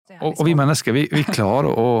Og vi mennesker, vi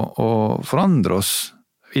klarer å forandre oss,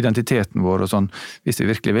 identiteten vår og sånn, hvis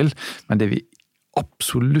vi virkelig vil, men det vi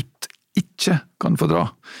absolutt ikke kan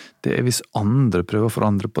fordra, det hvis andre prøver å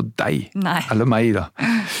forandre på deg, eller meg da.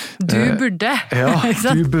 Du burde, ja,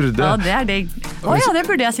 du burde. Ja, det digg. Ja, det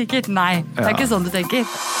burde jeg sikkert. Nei, det ikke sånn du tenker.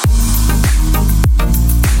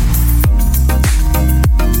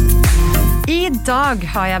 I dag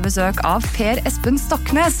har jeg besøk av Per Espen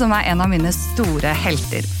Stoknes, som en av mine store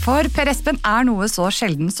helter. For Per Espen noe så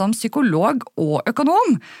sjelden som psykolog og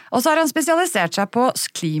økonom, og så har han spesialisert seg på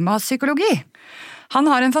klimapsykologi. Han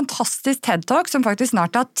har en fantastisk TED-talk som faktisk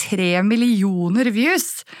snart har 3 millioner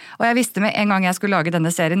views, og jeg visste med en gang jeg skulle lage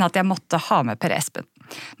denne serien at jeg måtte ha med Per Espen.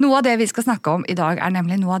 Noe av det vi skal snakke om i dag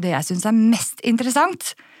nemlig noe av det jeg synes mest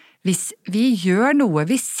interessant. Hvis vi gjør noe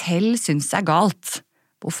vi selv synes galt,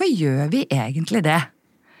 hvorfor gjør vi egentlig det?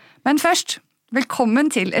 Men først, velkommen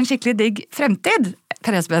til en skikkelig digg fremtid,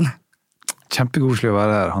 Per Espen. Kjempekoselig å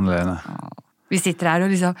være her, Hanne-Lene. Vi sitter her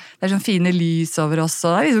og liksom, det sånn fine lys over oss,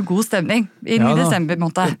 og det liksom god stemning inn i desember,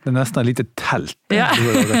 måte. Det nesten et lite telt. Ja.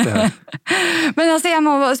 Men altså, jeg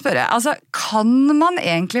må spørre, kan man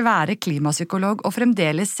egentlig være klimapsykolog og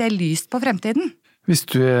fremdeles se lyst på fremtiden? Hvis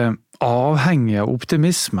du avhengig av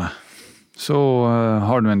optimisme, så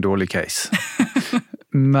har du en dårlig case.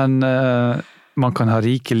 Men man kan ha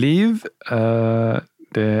rike liv,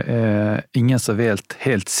 det ingen som vet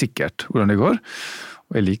helt sikkert hvordan det går,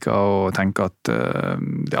 og jeg liker å tenke at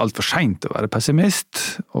det alt for sent å være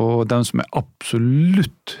pessimist, og de som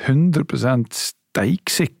absolutt 100%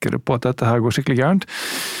 steiksikre på at dette her går skikkelig gærent,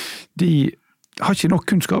 de har ikke nok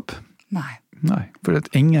kunnskap. Nei, for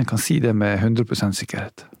at ingen kan si det med 100%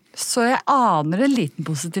 sikkerhet. Så jeg aner en liten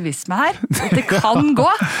positivisme her, at det kan gå.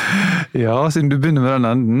 Ja, siden du begynner med den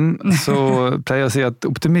enden, så pleier jeg å si at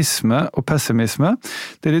optimisme og pessimisme,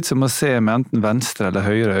 det litt som å se med enten venstre eller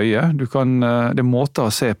høyre øye. Det måter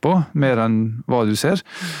å se på, mer enn hva du ser.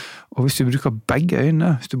 Og hvis du bruker begge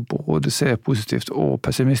øyne, hvis du både ser positivt og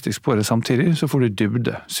pessimistisk på det samtidig, så får du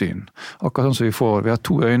dybdesyn. Akkurat sånn som vi har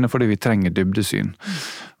 2 øyne fordi vi trenger dybdesyn.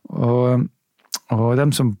 Og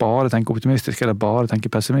dem som bare tenker optimistisk eller bare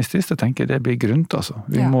tenker pessimistisk, det blir grunt, altså.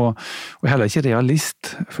 Vi må, og heller ikke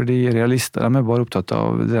realist, fordi realister de bare opptatt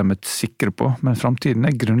av det de sikre på, men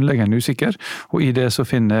fremtiden grunnleggende usikker, og i det så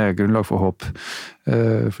finner jeg grunnlag for håp,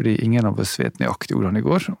 fordi ingen av oss vet nøyaktig hvordan det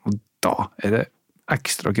går, og da det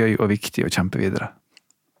ekstra gøy og viktig å kjempe videre.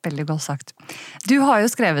 Veldig godt sagt. Du har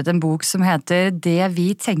jo skrevet en bok som heter «Det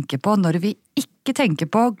vi tenker på når vi ikke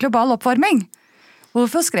tenker på global oppvarming».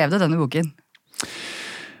 Hvorfor skrev du denne boken?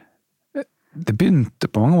 Det begynte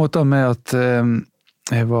på mange måter med at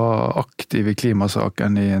jeg var aktiv i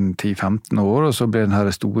klimasaken i 10-15 år, og så ble den her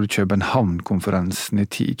store København-konferensen i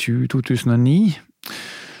 2009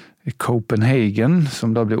 i Copenhagen,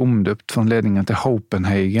 som da ble omdøpt for anledningen til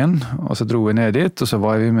Hopenhagen, og så dro jeg ned dit, og så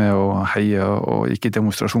var vi med å heie og gikk i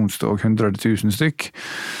demonstrasjonstog, 100 000 stykk.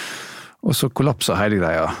 Og så kollapset hele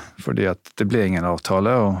greia, fordi at det ble ingen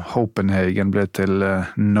avtale, og Hopenhagen ble til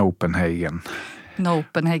Nopenhagen.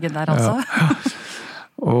 Nopenhagen der, altså. Ja.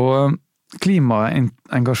 Og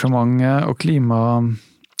klimaengasjementet og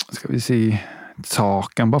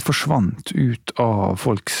saken bare forsvant ut av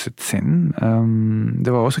folks sinn.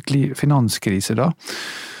 Det var også finanskrise da.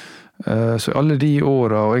 Så alle de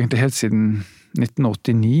årene, og egentlig helt siden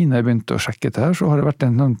 1989, når jeg begynte å sjekke dette her, så har det vært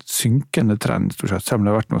en synkende trend, stort sett, selv om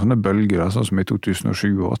det har vært noen sånne bølger, sånn som i 2007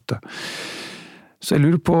 og 2008. Så jeg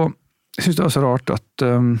lurer på, jeg synes det er så rart at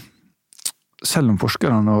selv om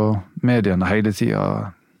forskerne og mediene hele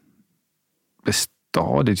tiden ble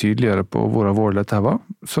stadig tydeligere på hvor alvorlig dette var,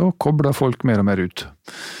 så kobler folk mer og mer ut.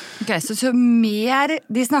 Ok, så mer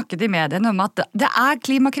de snakket i mediene om at det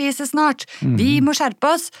klimakrise snart, vi må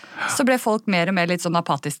skjerpe oss, så ble folk mer og mer litt sånn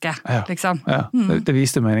apatiske, liksom. Ja, det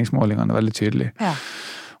viste meningsmålingene veldig tydelig. Ja.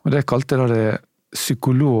 Og det kalte da det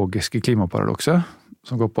psykologiske klimaparadokset,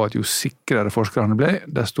 som går på at jo sikrere forskerne ble,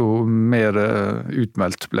 desto mer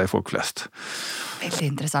utmeldt ble folk flest. Veldig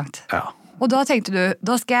interessant. Ja. Og da tenkte du,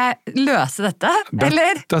 da skal jeg løse dette,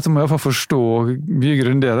 eller? Dette må jeg i hvert fall forstå mye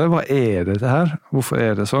grundigere. Hva dette her? Hvorfor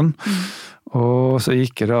det sånn? Og så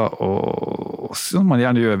gikk jeg da, og som man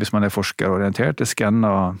gjerne gjør hvis man forskerorientert, jeg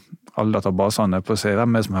skannet alle databasene på å se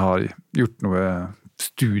hvem som har gjort noe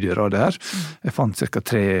studier av det her. Jeg fant ca.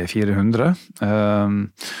 300-400.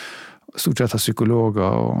 Stort sett av psykologer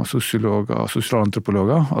og sosiologer og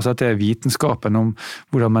sosialantropologer. Altså at det vitenskapen om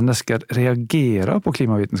hvordan mennesker reagerer på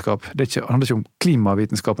klimavitenskap. Det handler ikke om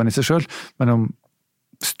klimavitenskapen i seg selv, men om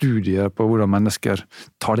studier på hvordan mennesker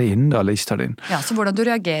tar det inn eller ikke tar det inn. Ja, så hvordan du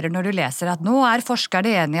reagerer når du leser at nå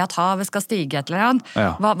forskerne enige i at havet skal stige et eller annet.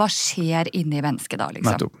 Ja. Hva skjer inni mennesket da,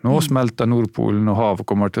 liksom? Nettopp. Nå smelter Nordpolen og havet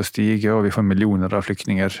kommer til å stige, og vi får millioner av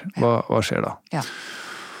flyktninger. Hva skjer da? Ja.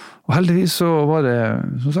 Og heldigvis så var det,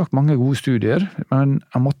 som sagt, mange gode studier, men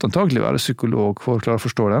jeg måtte antagelig være psykolog for å klare å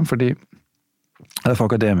forstå dem, eller for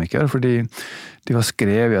akademiker, fordi de var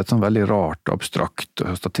skrevet i et sånn veldig rart, abstrakt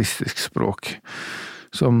og statistisk språk,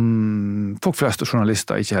 som folk flest og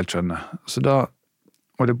journalister ikke helt skjønner.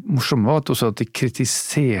 Og det morsomme var at de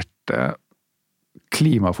kritiserte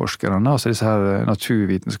klimaforskerne, altså disse her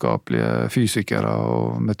naturvitenskapelige fysikere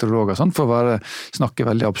og meteorologer, sånn, for å snakke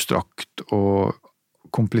veldig abstrakt og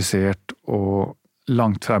komplisert og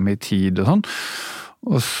langt frem i tid og sånn.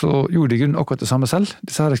 Og så gjorde de akkurat det samme selv.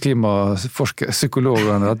 Disse her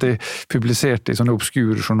klimaforskere-psykologene, at de publiserte i sånne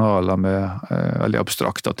obskure journaler med veldig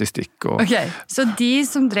abstrakt statistikk. Ok, så de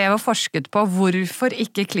som drev og forsket på hvorfor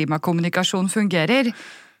ikke klimakommunikasjon fungerer,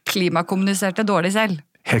 klimakommuniserte dårlig selv?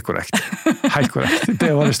 Helt korrekt. Helt korrekt.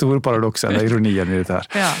 Det var det store paradokset, eller ironien i dette her.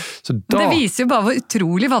 Ja. Det viser jo bare hvor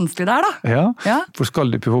utrolig vanskelig det da. Ja, for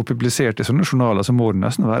skal de få publisert i sånne journaler, så må det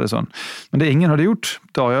nesten være sånn. Men det ingen hadde gjort,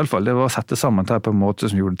 da i alle fall, det var å sette sammen det på en måte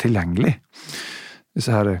som gjorde det tilgjengelig.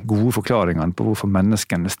 Disse her gode forklaringene på hvorfor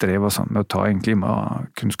menneskene strever sånn med å ta inn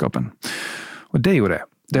klimakunnskapen. Og det gjorde jeg.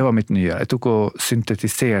 Det var mitt nye. Jeg tok og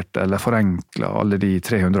syntetiserte eller forenklet alle de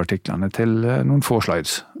 300 artiklene til noen få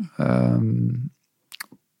slides.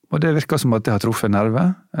 Og det virker som at det har truffet nerve.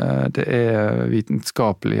 Det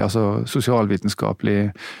vitenskapelig, altså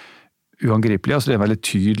sosialvitenskapelig uangripelig. Altså det veldig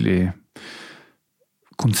tydelig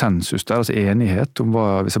konsensus der, altså enighet om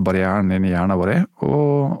hva disse barrierene i hjernen vår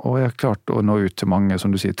og jeg har klart å nå ut til mange,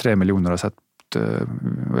 som du sier, 3 millioner har sett,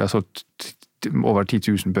 og jeg har solgt over 10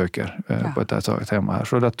 000 bøker på dette temaet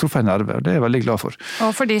her. Så det har truffet nerve, og det er jeg veldig glad for.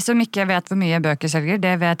 Og for de som ikke vet hvor mye bøker selger,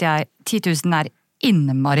 det vet jeg, 10 000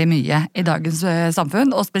 innmari mye i dagens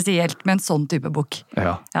samfunn, og spesielt med en sånn type bok.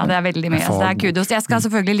 Ja, det er veldig mye. Så det er kudos. Jeg skal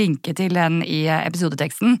selvfølgelig linke til den i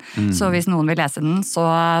episodeteksten, så hvis noen vil lese den, så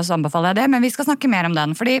anbefaler jeg det. Men vi skal snakke mer om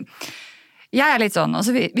den, fordi jeg er litt sånn,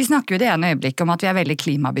 altså vi snakker jo det ene øyeblikket om at vi er veldig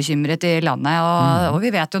klimabekymret i landet, og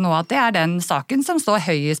vi vet jo nå at det er den saken som står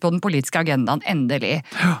høyest på den politiske agendaen, endelig.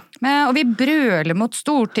 Og vi brøler mot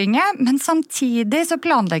Stortinget, men samtidig så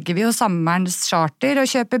planlegger vi jo sommerens charter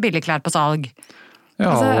og kjøper billigklær på salg.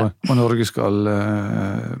 Ja, og Norge skal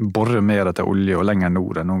borre mer etter olje og lenger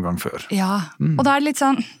nord enn noen gang før. Ja, og da er det litt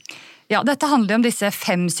sånn, ja, dette handler jo om disse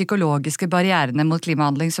 5 psykologiske barrierene mot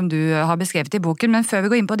klimahandling som du har beskrevet i boken, men før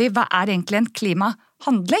vi går inn på de, hva er egentlig en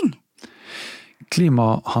klimahandling?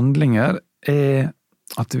 Klimahandlinger er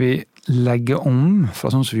at vi legger om fra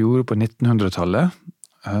sånn som vi gjorde på 1900-tallet,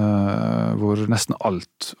 hvor nesten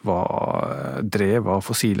alt var drevet av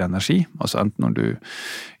fossil energi, altså enten når du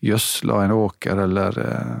gjødsla en åker eller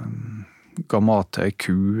ga mat til en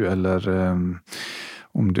ku, eller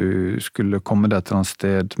om du skulle komme deg til et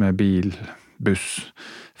sted med bil, buss,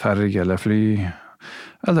 ferge eller fly,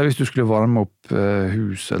 eller hvis du skulle varme opp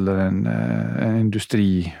hus eller en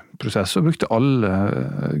industriprosess, så brukte alle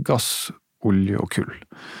gass, olje og kull.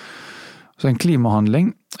 Så en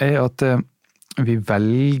klimahandling er at vi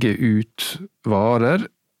velger ut varer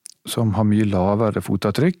som har mye lavere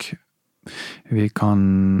fotavtrykk. Vi kan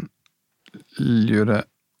gjøre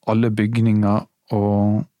alle bygninger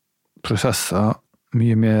og prosesser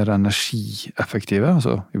mye mer energieffektive,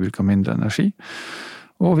 altså vi bruker mindre energi.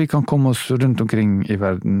 Og vi kan komme oss rundt omkring i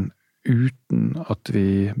verden uten at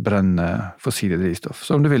vi brenner fossile drivstoff.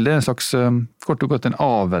 Så om du vil, det er en slags, kort og godt, en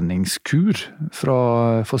avvenningskur fra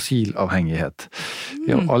fossilavhengighet. Vi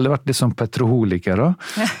har alle vært litt som petroholikere,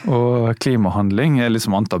 og klimahandling er litt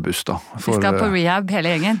som antabus da. Vi skal på rehab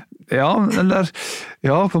hele gjengen. Ja,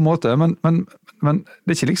 på en måte, men det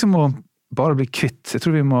er ikke liksom å bare bli kvitt. Jeg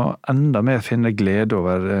tror vi må enda mer finne glede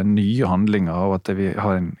over nye handlinger, og at vi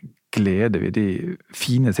har en glede ved de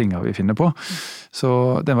fine tingene vi finner på. Så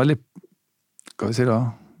det er en veldig, hva vi si da,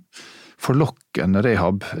 forlokkende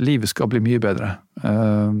rehab. Livet skal bli mye bedre.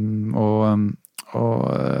 Og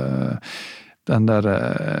den der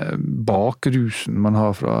bakrusen man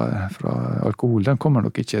har fra alkohol, den kommer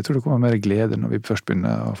nok ikke. Jeg tror det kommer mer glede når vi først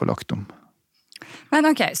begynner å få lagt om. Men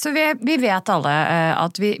ok, så vi vet alle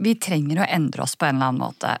at vi trenger å endre oss på en eller annen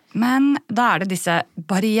måte. Men da det disse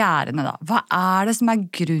barrierene da. Hva det som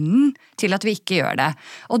grunnen til at vi ikke gjør det?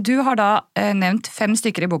 Og du har da nevnt 5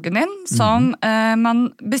 stykker i boken din, som man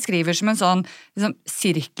beskriver som en sånn liksom,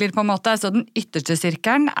 sirkler på en måte. Så den ytterste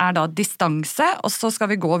sirkelen da distanse, og så skal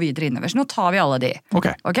vi gå videre innover. Så nå tar vi alle de. Ok.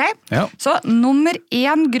 Ja. Så nummer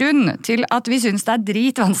 1 grunn til at vi synes det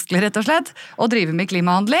dritvanskelig rett og slett å drive med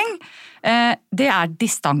klimahandling, det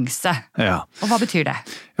distanse. Ja. Og hva betyr det?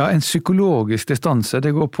 Ja, en psykologisk distanse,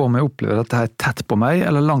 det går på om jeg opplever at det tett på meg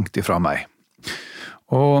eller langt ifra meg.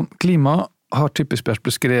 Og klima har typisk vært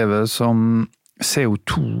beskrevet som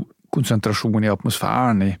CO2-konsentrasjon i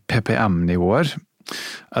atmosfæren i ppm-nivåer,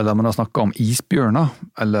 eller man har snakket om isbjørner,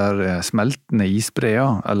 eller smeltende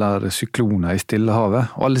isbreer, eller sykloner i Stillehavet.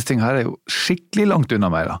 Og alle disse ting her jo skikkelig langt unna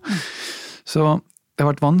meg da. Så det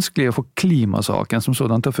har vært vanskelig å få klimasaken som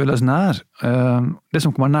sådan til å føles nær. Det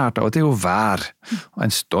som kommer nært av, det jo vær.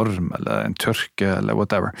 En storm, eller en tørke, eller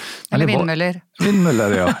whatever. Eller vindmøller. Vindmøller,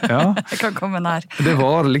 ja. Det kan komme nær. Det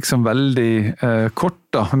var liksom veldig kort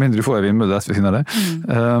da, med mindre du får en vindmølle rett ved siden av det.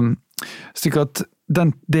 Slik at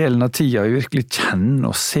den delen av tida vi virkelig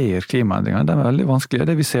kjenner og ser klimaendringene, det veldig vanskelig.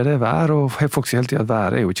 Det vi ser det vær, og folk sier hele tiden at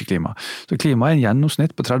vær jo ikke klima. Så klima en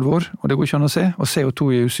gjennomsnitt på 30 år, og det går ikke an å se. Og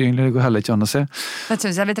CO2 usynlig, det går heller ikke an å se. Det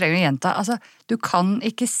synes jeg vi trenger å gjenta. Altså, du kan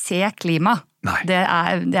ikke se klima. Nei. Det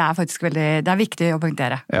faktisk veldig, det viktig å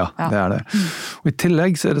poengtere. Ja, det det. Og i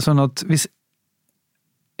tillegg så det sånn at hvis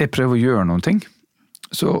jeg prøver å gjøre noen ting,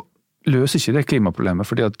 så løser ikke det klimaproblemet,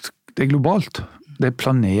 fordi at det globalt. Det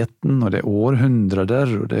planeten, og det århundreder,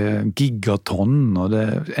 og det gigatonn, og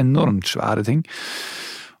det enormt svære ting.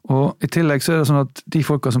 Og i tillegg så det sånn at de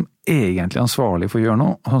folka som egentlig er ansvarlige for å gjøre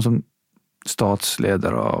noe, sånn som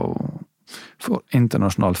statsledere og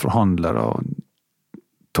internasjonale forhandlere og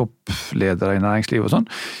toppledere i næringslivet og sånn,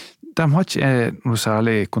 de har ikke noe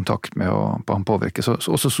særlig kontakt med å påvirke. Så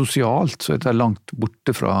også sosialt så det langt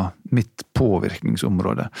borte fra mitt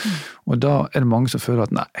påvirkningsområde. Og da det mange som føler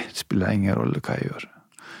at nei, det spiller ingen rolle hva jeg gjør.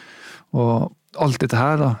 Og alt dette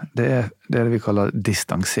her da, det vi kaller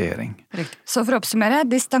distansering. Riktig. Så for å oppsummere,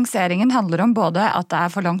 distanseringen handler om både at det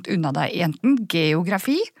for langt unna deg enten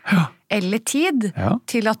geografi eller tid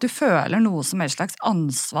til at du føler noe som slags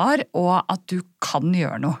ansvar og at du kan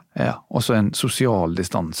gjøre noe. Ja, også en sosial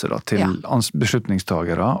distanse da, til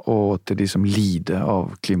beslutningstagere og til de som lider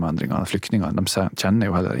av klimaendringene, flyktningene. De kjenner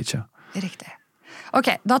jo heller ikke. Riktig. Ok,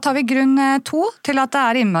 da tar vi grunn 2 til at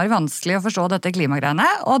det innmari vanskelig å forstå dette klimagreiene,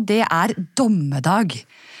 og det dommedag.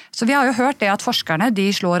 Så vi har jo hørt det at forskerne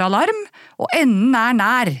de slår alarm, og enden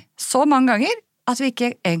nær så mange ganger at vi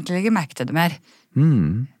ikke egentlig legger merke til det mer.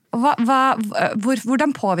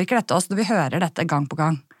 Hvordan påvirker dette oss når vi hører dette gang på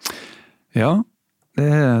gang? Ja,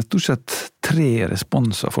 det stort sett 3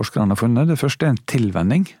 responser forskerne har funnet. Det første en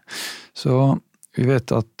tilvenning. Så vi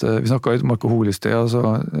vet at, vi snakket litt om alkohol i sted,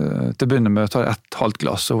 altså til å begynne med å ta 1,5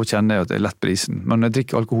 glass og kjenne at det lett brisen. Men når jeg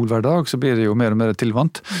drikker alkohol hver dag, så blir det jo mer og mer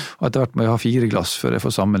tilvant, og etter hvert må jeg ha 4 glass før jeg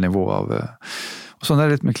får samme nivå av. Og sånn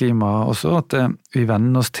det litt med klima også, at vi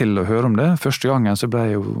venner oss til å høre om det. Første gangen så ble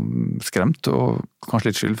jeg jo skremt, og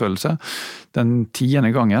kanskje litt skyldfølelse. Den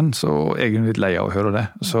 10. gangen så jeg litt lei av å høre det,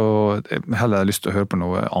 så jeg heller lyst til å høre på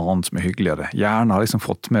noe annet som hyggeligere. Hjernen har liksom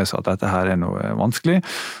fått med seg at dette her noe vanskelig,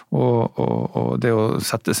 og det å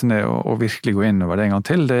sette seg ned og virkelig gå inn over det en gang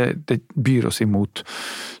til, det byr oss imot.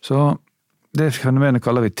 Så det fenomenet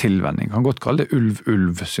kaller vi tilvenning. Kan godt kalle det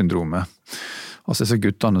ulv-ulv-syndromet. Altså disse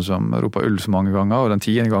guttene som roper ulv så mange ganger, og den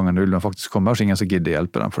 10. gangen ulven faktisk kommer, så ingen som gidder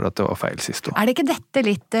hjelpe dem, for det var feil sist. Det ikke dette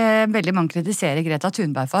litt veldig mange kritiserer Greta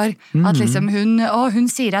Thunberg for? At liksom hun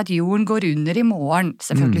sier at jorden går under i morgen.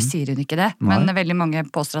 Selvfølgelig sier hun ikke det, men veldig mange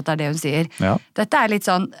påstår at det det hun sier. Ja. Dette litt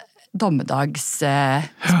sånn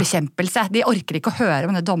dommedagsbekjempelse. De orker ikke å høre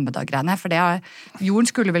om det dommedaggreiene, for jorden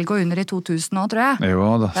skulle vel gå under i 2000 nå, tror jeg.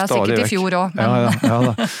 Jo da, det sikkert i fjor også. Men... Ja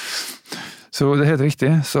da. Så det helt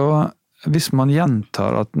riktig. Så hvis man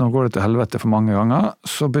gjentar at nå går det til helvete for mange ganger,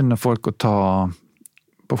 så begynner folk å ta,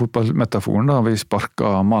 på fotballmetaforen da, vi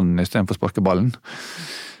sparker mannen i stedet for å sparke ballen.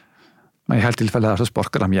 Men i helt tilfelle her så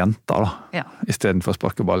sparker de jenter da, i stedet for å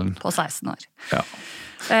sparke ballen. På 16 år. Ja.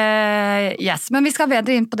 Yes, men vi skal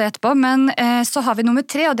bedre inn på det etterpå, men så har vi nummer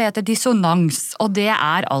 3, og det heter dissonans, og det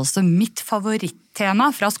altså mitt favoritt tema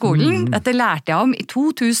fra skolen. Dette lærte jeg om i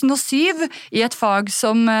 2007 i et fag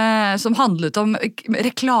som handlet om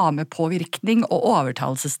reklamepåvirkning og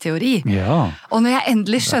overtalelsesteori. Ja. Og når jeg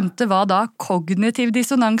endelig skjønte hva da kognitiv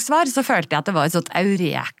dissonans var, så følte jeg at det var et sånt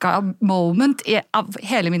eureka moment av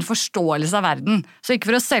hele min forståelse av verden. Så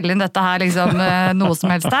ikke for å selge inn dette her liksom noe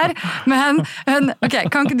som helst der, men ok,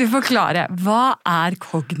 kan ikke du forklare, hva er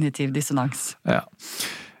kognitiv dissonans? Ja.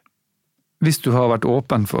 Hvis du har vært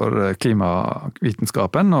åpen for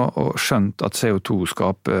klimavitenskapen og skjønt at CO2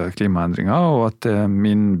 skaper klimaendringer, og at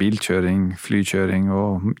min bilkjøring, flykjøring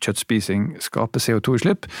og kjøttspising skaper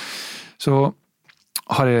CO2-utslipp, så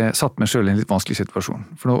har jeg satt meg selv i en litt vanskelig situasjon.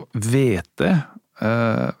 For nå vet jeg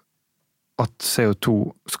at CO2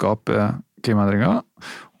 skaper klimaendringer,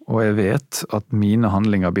 og jeg vet at mine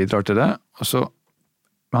handlinger bidrar til det, og så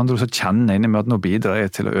med andre ord så kjenner jeg inni meg at nå bidrar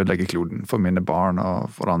jeg til å ødelegge kloden for mine barn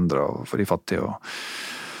og for andre og for de fattige.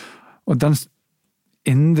 Og den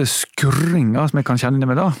indre skurringa som jeg kan kjenne inni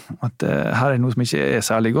meg da, at her er noe som ikke er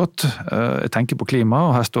særlig godt. Jeg tenker på klima,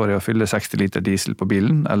 og her står jeg og fyller 60 liter diesel på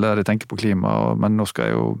bilen, eller jeg tenker på klima, men nå skal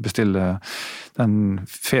jeg jo bestille den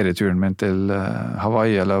ferieturen min til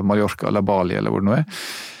Hawaii eller Mallorca eller Bali eller hvor det nå er.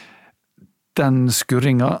 Den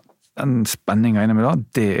skurringa, den spenninga inni meg da,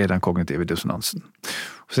 det er den kognitive dissonansen.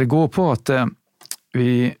 Så det går på at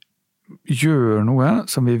vi gjør noe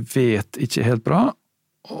som vi vet ikke er helt bra,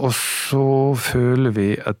 og så føler vi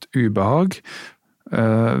et ubehag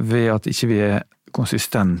ved at ikke vi er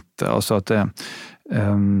konsistente, altså at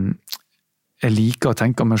jeg liker å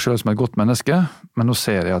tenke meg selv som et godt menneske, men nå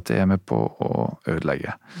ser jeg at jeg er med på å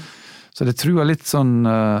ødelegge. Så det truer litt sånn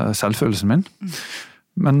selvfølelsen min.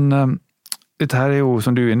 Men dette her er jo,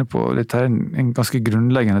 som du er inne på, dette er en ganske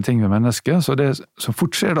grunnleggende ting ved mennesket, så det som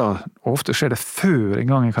fort skjer da, og ofte skjer det før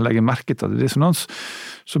en gang jeg kan legge merke til det dissonans,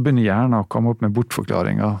 så begynner hjernen å komme opp med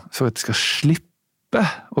bortforklaringer, så at jeg skal slippe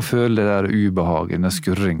å føle det der ubehaget, den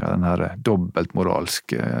skurringa, den her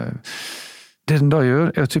dobbeltmoralske. Det den da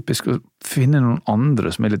gjør, er typisk å finne noen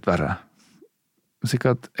andre som er litt verre.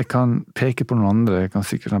 Sikkert jeg kan peke på noen andre, jeg kan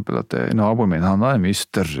si for eksempel at naboen min, han har en mye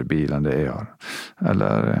større bil enn det jeg har.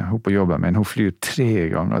 Eller hun på jobben min, hun flyr 3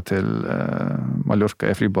 ganger til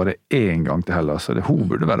Mallorca, jeg flyr bare 1 gang til Hellas, så hun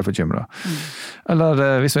burde være bekymret.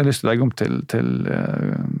 Eller hvis jeg har lyst til å legge om til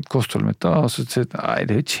kostholdet mitt da, så sier jeg, nei,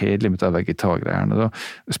 det er kjedelig med det vegetargreiene, da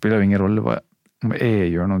spiller jo ingen rolle om jeg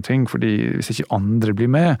gjør noen ting, fordi hvis ikke andre blir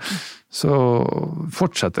med, så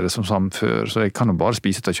fortsetter det som før, så jeg kan jo bare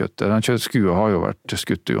spise av kjøttet. Den kjøttskua har jo vært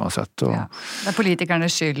skutt uansett. Og ja, det er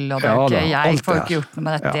politikernes skyld, og det er ikke jeg får ikke gjort noe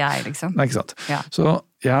med dette, jeg liksom. Nei, ikke sant. Ja. Så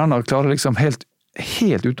hjernen klarer liksom helt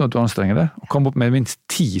uten at du anstrenger det, å komme opp med minst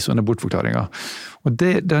 10 sånne bortforklaringer. Og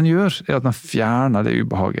det den gjør, er at den fjerner det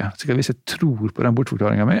ubehaget. Så hvis jeg tror på den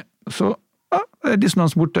bortforklaringen min, så er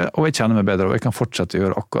dissonans borte, og jeg kjenner meg bedre, og jeg kan fortsette å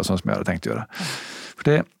gjøre akkurat sånn som jeg hadde tenkt å gjøre. For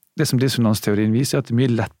det som dissonansteorien viser, er at det er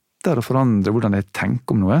mye lettere å forandre hvordan jeg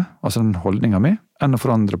tenker om noe, altså den holdningen min, enn å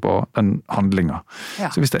forandre på den handlingen. Ja.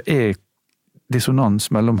 Så hvis det er dissonans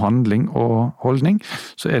mellom handling og holdning,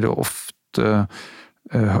 så er det ofte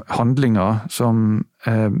handlinger som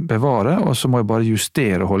bevarer, og så må jeg bare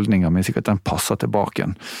justere holdningen min, slik at den passer tilbake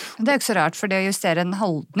igjen. Det er ikke så rart, for det å justere en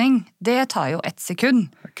holdning, det tar jo 1 sekund.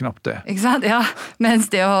 Knapt det. Ikke sant? Ja, mens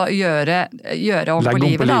det å gjøre om på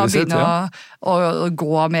livet, da, og begynne å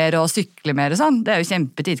gå mer og sykle mer og sånn, det er jo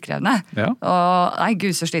kjempetidkrevende. Ja. Og nei,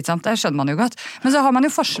 gud så slitsomt, det skjønner man jo godt. Men så har man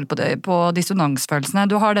jo forskjell på dissonansfølelsene.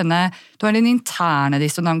 Du har den interne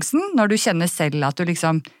dissonansen, når du kjenner selv at du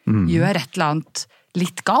liksom gjør et eller annet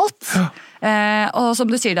litt galt. Ja. Og som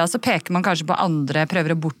du sier da, så peker man kanskje på andre,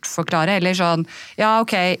 prøver å bortforklare, eller sånn, ja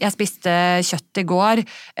ok, jeg spiste kjøtt i går,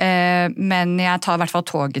 men jeg tar i hvert fall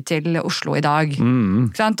toget til Oslo i dag.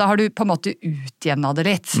 Da har du på en måte utjevnet det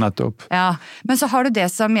litt. Nettopp. Ja. Men så har du det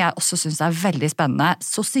som jeg også synes er veldig spennende,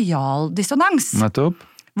 sosial dissonans. Nettopp.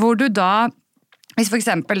 Hvor du da, hvis for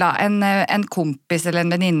eksempel da, en kompis eller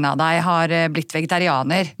en venninne av deg har blitt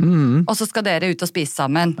vegetarianer, og så skal dere ut og spise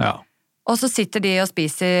sammen. Ja. Og så sitter de og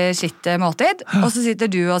spiser sitt måltid, og så sitter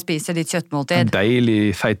du og spiser ditt kjøttmåltid. En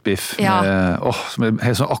deilig feit biff, som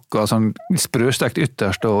er sånn akkurat sånn sprøstekt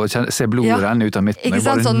ytterst, og ser blodet renne ut av midten. Ikke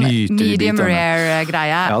sant, sånn medium rare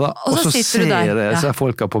greie. Ja da, og så ser jeg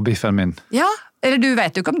folka på biffen min. Ja, eller du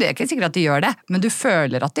vet jo ikke om det, ikke sikkert at de gjør det, men du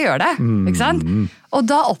føler at de gjør det, ikke sant? Og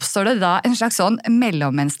da oppstår det da en slags sånn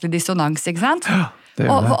mellommenneskelig dissonans, ikke sant? Ja, det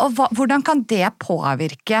gjør det. Og hvordan kan det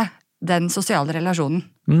påvirke den sosiale relasjonen?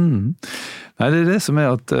 Nei, det er det som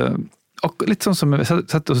er at litt sånn som vi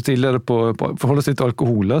sett oss tidligere på forhold oss til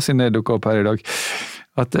alkohol, siden det dukket opp her i dag.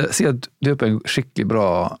 Si at du er på en skikkelig bra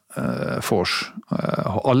vors.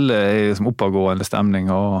 Alle er liksom oppadgående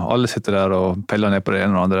stemning, og alle sitter der og peller ned på det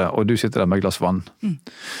ene og det andre, og du sitter der med et glass vann.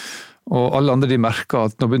 Og alle andre de merker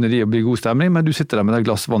at nå begynner de å bli god stemning, men du sitter der med det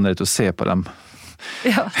glass vannet ditt og ser på dem.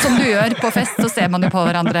 Ja, som du gjør på fest, så ser man jo på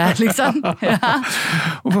hverandre, liksom. Ja.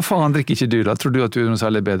 Og for faen drikker ikke du da? Tror du at du er noe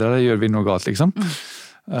særlig bedre? Det gjør vi noe galt, liksom.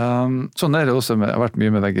 Sånn er det også, det har vært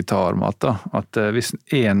mye med vegetarmat da, at hvis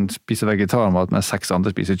en spiser vegetarmat med 6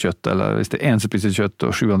 andre spiser kjøtt, eller hvis det er en som spiser kjøtt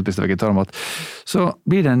og 7 andre spiser vegetarmat, så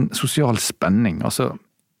blir det en sosial spenning, altså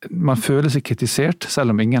man føler seg kritisert,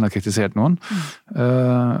 selv om ingen har kritisert noen,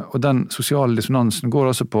 og den sosiale dissonansen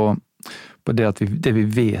går også på det at det vi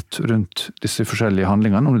vet rundt disse forskjellige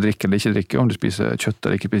handlingene, om du drikker eller ikke drikker, om du spiser kjøtt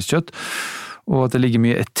eller ikke spiser kjøtt, og at det ligger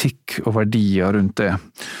mye etikk og verdier rundt det.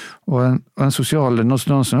 Og en sosiale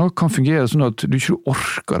dissonansen kan fungere sånn at du ikke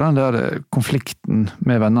orker den der konflikten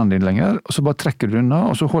med vennene dine lenger, og så bare trekker du unna,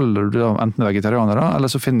 og så holder du da enten vegetarianere,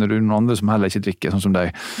 eller så finner du noen andre som heller ikke drikker, sånn som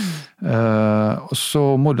deg. Og så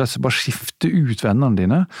må du bare skifte ut vennene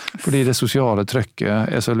dine, fordi det sosiale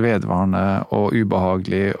trøkket er så vedvarende og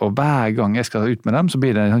ubehagelig, og hver gang jeg skal ut med dem, så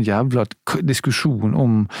blir det en sånn jævla diskusjon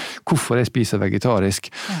om hvorfor jeg spiser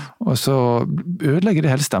vegetarisk, og så ødelegger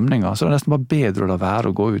det hele stemningen, så det er nesten bare bedre å la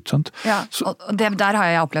være å gå ut, sant? Ja, og det der har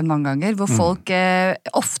jeg opplevd mange ganger, hvor folk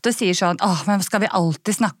ofte sier sånn, men skal vi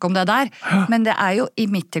alltid snakke om det der? Men det er jo, i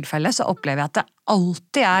mitt tilfelle, så opplever jeg at det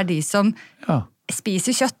alltid er de som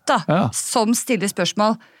spiser kjøtt da, som stiller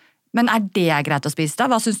spørsmål, men er det greit å spise da?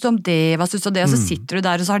 Hva synes du om det? Hva synes du om det? Og så sitter du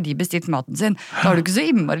der, og så har de bestilt maten sin. Da har du ikke så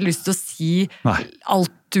innmari lyst til å si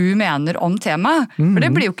alt du mener om temaet, for det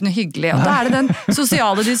blir jo ikke noe hyggelig. Og da er det den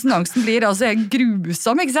sosiale dissonansen blir altså helt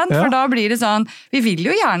grusom, ikke sant? For da blir det sånn, vi vil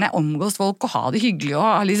jo gjerne omgås folk og ha det hyggelig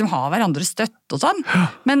og liksom ha hverandre støtt og sånn,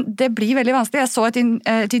 men det blir veldig vanskelig. Jeg så et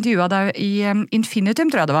intervju av deg i Infinitum,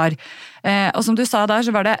 tror jeg det var, og som du sa der,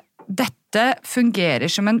 så var det dette fungerer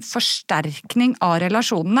som en forsterkning av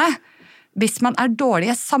relasjonene hvis man er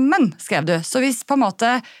dårlige sammen, skrev du. Så hvis på en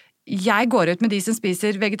måte jeg går ut med de som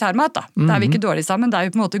spiser vegetarmat, da er vi ikke dårlige sammen, da er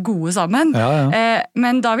vi på en måte gode sammen.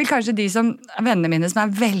 Men da vil kanskje de som vennene mine som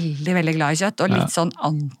er veldig, veldig glad i kjøtt og litt sånn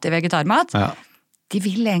anti-vegetarmat, de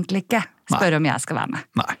vil egentlig ikke spørre om jeg skal være med.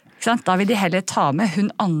 Nei. Da vil de heller ta med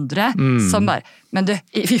hun andre som bare, men du,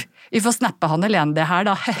 vi får snappe han Helene det her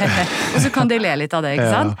da, og så kan de le litt av det, ikke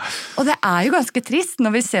sant? Og det er jo ganske trist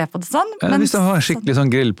når vi ser på det sånn. Men hvis de har en skikkelig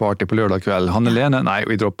sånn grillparty på lørdag kveld, han Helene, nei,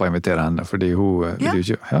 vi dropper å invitere henne, fordi hun vil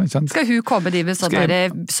jo ikke, ikke sant? Skal hun komme de med sånn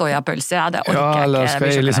der sojapølse? Ja, det orker jeg ikke.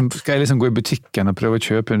 Eller skal jeg liksom gå i butikken og prøve å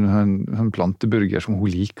kjøpe en planteburger som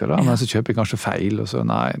hun liker da, men så kjøper jeg kanskje feil, og så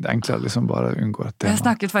nei, det er enklere liksom bare å unngå et tema. Jeg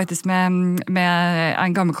snakket faktisk med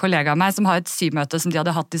en gammel kollega av meg som har et symøte som de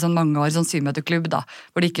hadde hatt i sånn mange år, sånn symøteklubb da,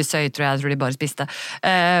 hvor de ikke søy, tror de bare spiste.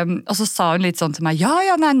 Og så sa hun litt sånn til meg,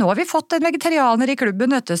 nei, nå har vi fått en vegetarianer i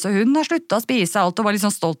klubben, vet du, så hun har sluttet å spise alt, og var litt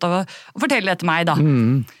sånn stolt av å fortelle det til meg da.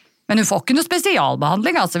 Men hun får ikke noe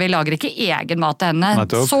spesialbehandling, altså vi lager ikke egen mat til henne.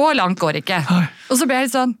 Så langt går det ikke. Og så ble jeg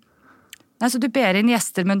litt sånn, nei, så du ber inn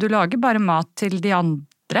gjester, men du lager bare mat til de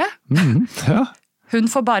andre? Hun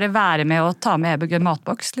får bare være med og ta med Ebegøy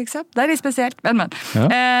matboks, liksom. Det er litt spesielt, men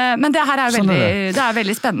det her er det er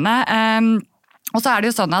veldig spennende. Og så er det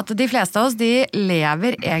jo sånn at de fleste av oss, de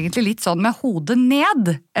lever egentlig litt sånn med hodet ned.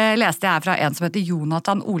 Leste jeg her fra en som heter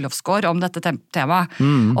Jonathan Olofsgård om dette temaet,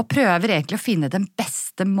 og prøver egentlig å finne den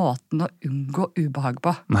beste måten å unngå ubehag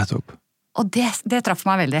på. Nettopp. Og det traff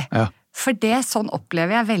meg veldig. For det sånn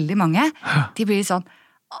opplever jeg veldig mange. De blir sånn,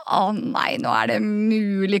 nei, nå er det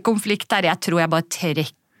mulig konflikt her, jeg tror jeg bare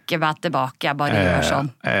trekker meg tilbake, jeg bare gjør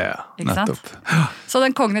sånn. Ikke sant? Så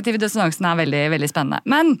den kognitive dissonansen er veldig, veldig spennende.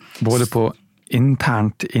 Men både på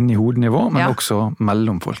internt inn i hodenivå, men også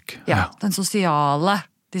mellom folk. Ja, den sosiale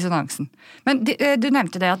dissonansen. Men du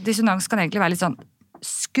nevnte det at dissonans kan egentlig være litt sånn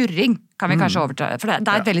skurring, kan vi kanskje overta, for det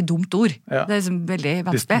er et veldig dumt ord. Det er liksom veldig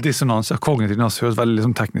vanskelig. Dissonans, kognitiv dissonans høres veldig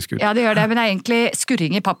liksom teknisk ut. Ja, det gjør det, men det er egentlig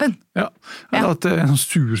skurring i pappen. Eller at det er en sånn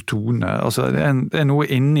sur tone, altså det er noe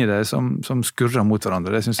inni det som skurrer mot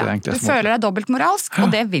hverandre, det synes jeg egentlig er smått. Du føler deg dobbeltmoralsk,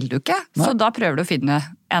 og det vil du ikke, så da prøver du å finne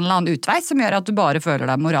en eller annen utvei som gjør at du bare føler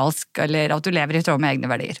deg moralsk, eller at du lever i tråd med egne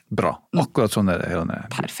verdier. Bra, akkurat sånn er det.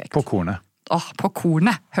 Perfekt. På kornet. på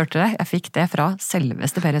kornet, hørte dere? Jeg fikk det fra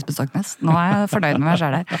selveste Per Espen Stoknes. Nå jeg fornøyd med meg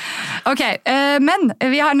selv her. Ok, men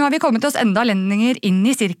nå har vi kommet oss enda lenger inn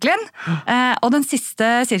i sirkelen, og den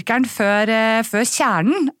siste sirkelen før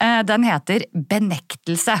kjernen, den heter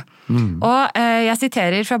benektelse. Og jeg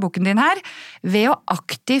siterer fra boken din her, ved å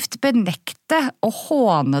aktivt benekte og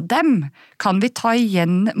håne dem, kan vi ta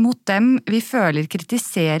igjen mot dem vi føler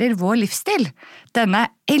kritiserer vår livsstil. Denne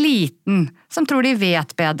eliten som tror de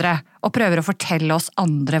vet bedre og prøver å fortelle oss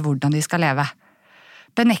andre hvordan de skal leve.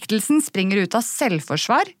 Benektelsen springer ut av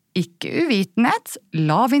selvforsvar, ikke uvitenhet,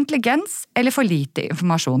 lav intelligens eller for lite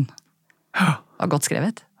informasjon. Det var godt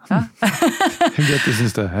skrevet. Ja. Det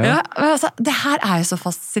synes det. Ja. Altså, det her er jo så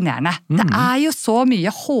fascinerende. Det er jo så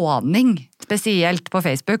mye håning, spesielt på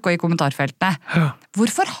Facebook og i kommentarfeltene.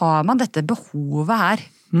 Hvorfor har man dette behovet her?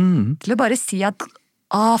 Til å bare si at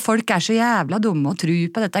folk er så jævla dumme og tror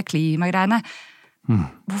på dette klimagreiene.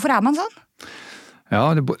 Hvorfor er man sånn? Ja,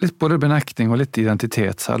 det er litt både benekting og litt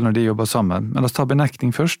identitet, selv når de jobber sammen. Men la oss ta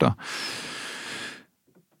benekting først da.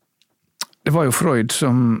 Det var jo Freud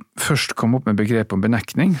som først kom opp med begrepet om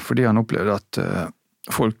benekting, fordi han opplevde at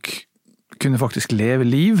folk kunne faktisk leve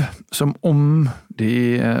liv som om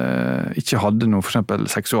de ikke hadde noe, for eksempel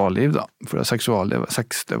seksualliv da. For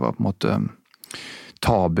sex, det var på en måte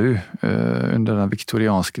tabu under den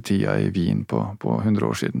viktorianske tida i Wien på 100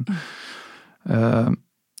 år siden.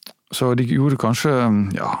 Så de gjorde kanskje,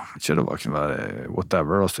 ikke det var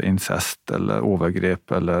whatever, altså incest eller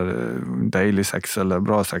overgrep eller deilig sex eller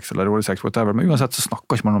bra sex eller dårlig sex, whatever, men uansett så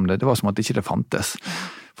snakket ikke man om det. Det var som at det ikke fantes.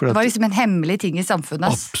 Det var liksom en hemmelig ting i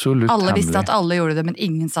samfunnet. Absolutt alle visste hemmelig. At alle gjorde det, men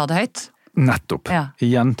ingen sa det høyt. Nettopp. Ja.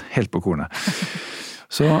 Igjen, helt på kornet.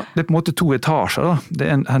 Så det er på en måte 2 etasjer da. Det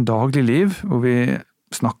er en daglig liv, hvor vi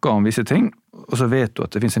snakker om visse ting, og så vet du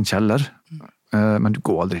at det finnes en kjeller, men du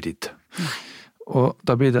går aldri dit. Og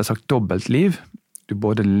da blir det sagt dobbelt liv. Du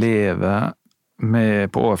både lever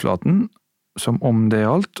på overflaten, som om det er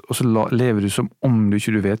alt, og så lever du som om du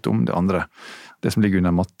ikke vet om det andre. Det som ligger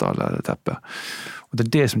under matta eller teppet. Og det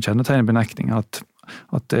er det som kjennetegner benekting, at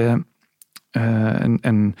det er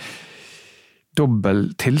en dobbel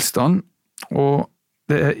tilstand, og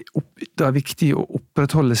det er viktig å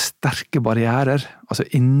opprettholde sterke barrierer, altså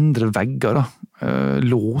indre vegger da,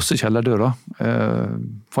 låse kjellerdøra,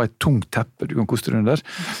 få et tungt teppe du kan koste under,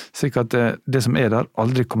 slik at det som er der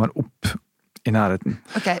aldri kommer opp i nærheten.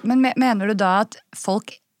 Ok, men mener du da at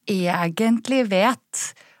folk egentlig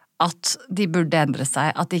vet at de burde endre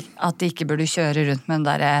seg, at de ikke burde kjøre rundt med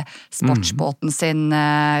den der sportsbåten sin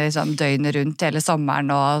liksom, døgnet rundt hele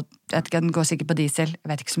sommeren, og den går sikkert på diesel,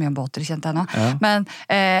 jeg vet ikke så mye om båter, kjent jeg nå, men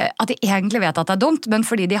at de egentlig vet at det er dumt, men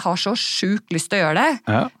fordi de har så sjukt lyst til å gjøre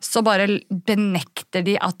det, så bare benekter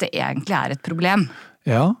de at det egentlig er et problem.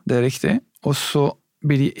 Ja, det er riktig, og så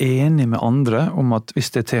blir de enige med andre om at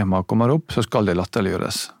hvis det temaet kommer opp, så skal det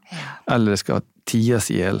latterliggjøres, eller det skal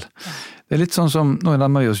ties ihjel. Det er litt sånn som, nå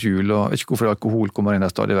nærmer vi oss jul, og jeg vet ikke hvorfor alkohol kommer inn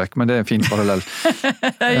der stadig vekk, men det er en fin parallell.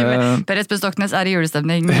 Per Espen Stoknes er i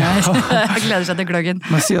julestemning. Jeg gleder seg til gløggen.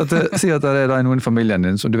 Men si at det er noen i familien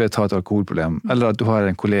din som du vet har et alkoholproblem, eller at du har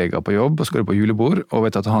en kollega på jobb, og skal du på julebord, og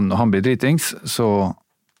vet at når han blir dritings, så,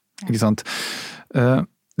 ikke sant?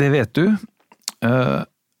 Det vet du,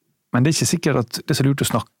 men det er ikke sikkert at det er så lurt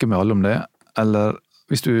å snakke med alle om det, eller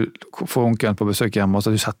hvis du får onkelen på besøk hjemme,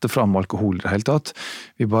 så du setter frem alkohol i det hele tatt,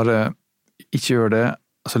 vi bare ikke gjør det,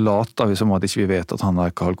 så later vi som at ikke vi vet at han har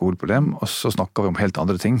ikke alkoholproblem, og så snakker vi om helt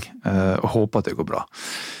andre ting, og håper at det går bra.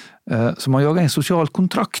 Så man jager en sosial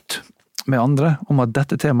kontrakt med andre om at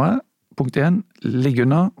dette temaet, punkt 1, ligger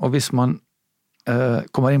unna, og hvis man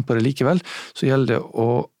kommer inn på det likevel, så gjelder det å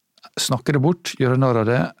snakke det bort, gjøre narr av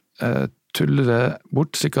det, tulle det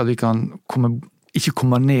bort, slik at vi kan ikke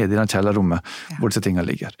komme ned i den kjellerrommet hvor disse tingene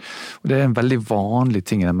ligger. Og det er en veldig vanlig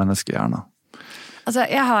ting i den menneskehjernen. Altså,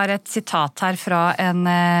 jeg har et sitat her fra en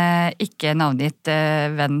ikke navngitt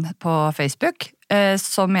venn på Facebook,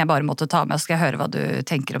 som jeg bare måtte ta med, og skal jeg høre hva du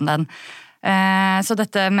tenker om den. Så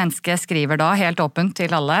dette mennesket skriver da helt åpent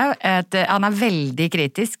til alle, han er veldig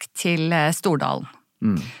kritisk til Stordalen.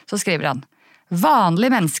 Så skriver han: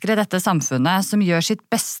 Vanlige mennesker i dette samfunnet som gjør sitt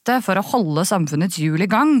beste for å holde samfunnets hjul i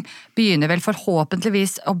gang, begynner vel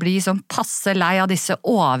forhåpentligvis å bli sånn passe lei av disse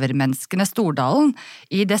overmenneskene Stordalen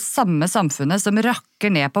i det samme samfunnet som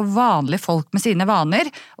rakker ned på vanlige folk med sine vaner,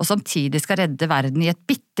 og samtidig skal redde verden i et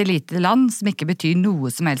bitte lite land som ikke betyr noe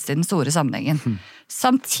som helst i den store sammenhengen.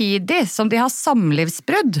 Samtidig som de har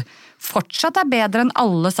samlivsbrudd, fortsatt er bedre enn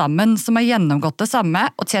alle sammen som har gjennomgått det samme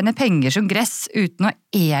og tjener penger som gress uten å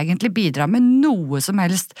egentlig bidra med noe som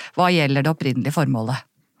helst hva gjelder det opprinnelige formålet.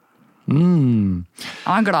 Det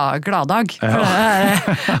var en glad dag. Det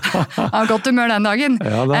var godt humør den dagen.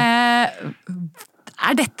 Ja, da.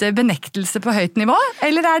 Er dette benektelse på høyt nivå,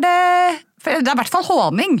 eller er det i hvert fall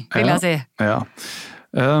håning, vil jeg si? Ja.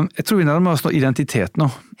 Jeg tror vi nærmer oss identitet nå.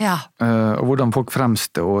 Ja. Og hvordan folk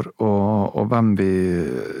fremstår, og hvem vi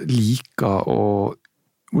liker, og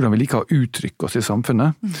hvordan vi liker å uttrykke oss i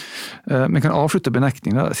samfunnet. Men kan avslutte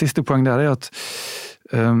benektningen. Siste poeng der er at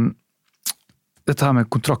dette her med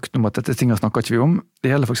kontrakten om at dette tingene snakker ikke vi om, det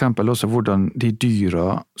gjelder for eksempel også hvordan de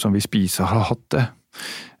dyra som vi spiser har hatt det.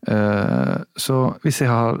 Så hvis jeg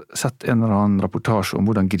har sett en eller annen rapportasje om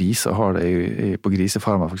hvordan griser har det på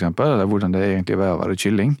grisefarmer for eksempel, eller hvordan det egentlig er å være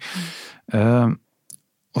kylling,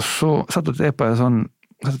 og så setter jeg på at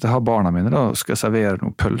jeg har barna mine da, og skal servere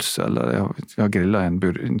noen pølse, eller jeg har grillet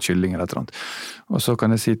en kylling eller et eller annet, og så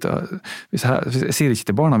kan jeg si hvis jeg sier ikke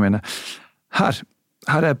til barna mine,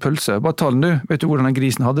 her er pølse, bare ta den du. Vet du hvordan den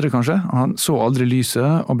grisen hadde det kanskje? Han så aldri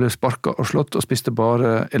lyset, og ble sparket og slått, og spiste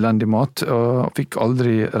bare elendig mat, og fikk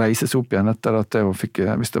aldri reise seg opp igjen etter at jeg fikk,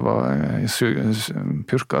 hvis det var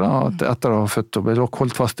purka da, etter å ha født og ble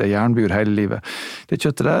holdt fast i jernbur hele livet. Det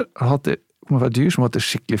kjøttet der har hatt det, kommer fra et dyr som har hatt det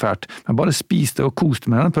skikkelig fælt, men bare spis det og kos det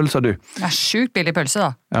med den pølsa du. Det er sjukt billig pølse da.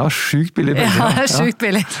 Ja, sjukt billig pølse. Ja, det er sjukt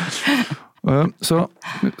billig. Så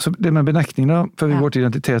det med benektning da, før vi går til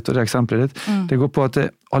identitet og det eksempelet ditt, det går på at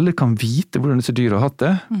alle kan vite hvordan disse dyra har hatt det,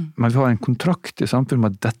 men vi har en kontrakt i samfunnet om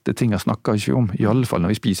at dette tingene snakker ikke om, i alle fall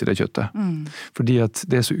når vi spiser det kjøttet. Fordi at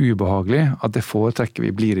det er så ubehagelig at det foretrekker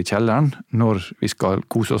vi blir i kjelleren når vi skal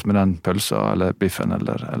kose oss med den pølsa, eller biffen,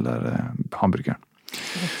 eller hamburgeren.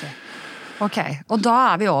 Riktig. Ok, og da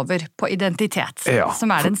er vi over på identitet, som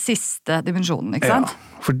er den siste dimensjonen, ikke sant?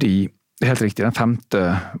 Ja, fordi det er helt riktig, den 5.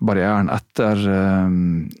 barrieren etter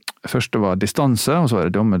første var distanse, og så var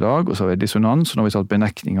det dommedag, og så var det dissonans, og nå har vi tatt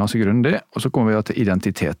benektning ganske grundig, og så kommer vi til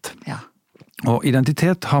identitet. Ja. Og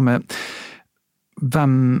identitet har med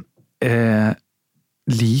hvem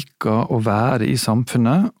liker å være i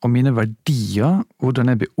samfunnet, og mine verdier,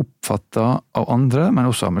 hvordan jeg blir oppfattet av andre, men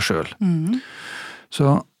også av meg selv.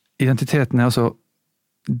 Så identiteten er altså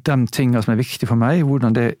de tingene som er viktige for meg,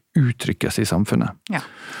 hvordan det uttrykkes i samfunnet. Ja,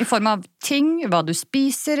 i form av ting, hva du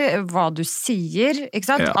spiser, hva du sier, ikke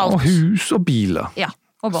sant? Ja, og hus og biler. Ja,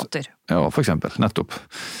 og båter. Ja, for eksempel, nettopp.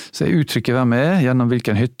 Så jeg uttrykker hvem jeg er, gjennom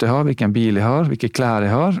hvilken hytte jeg har, hvilken bil jeg har, hvilke klær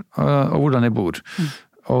jeg har, og hvordan jeg bor.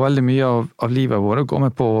 Og veldig mye av livet vårt går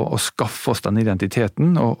med på å skaffe oss den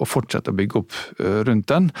identiteten, og fortsette å bygge opp rundt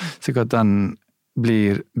den, slik at den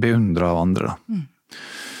blir beundret av andre.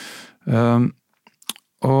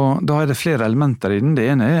 Og da er det flere elementer i den. Det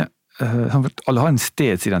ene er alle har en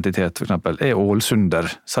stedsidentitet, for eksempel. Jeg er ålesunder.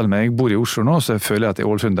 Selv om jeg bor i Oslo nå, så føler jeg at jeg er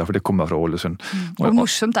ålesunder, for det kommer fra Ålesund. Og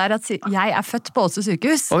morsomt er at jeg er født på Åse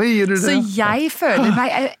sykehus. Oi, er du det? Så jeg føler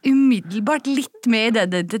meg umiddelbart litt med i den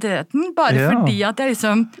identiteten, bare fordi at jeg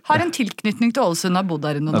liksom har en tilknytning til Ålesund og har bodd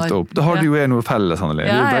der i noen år. Da har du jo noe felles, Anneli.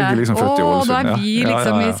 Du er begge liksom født i Ålesund. Da er vi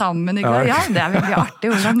liksom sammen. Ja, det er veldig artig.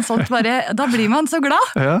 Sånt bare, da blir man så glad.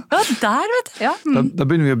 Ja, der vet du. Ja. Da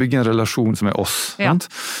begynner vi å bygge en relasjon som er oss. Sant?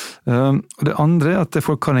 Og det andre er at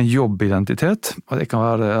folk har en jobbidentitet. Det kan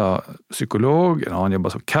være psykolog, en annen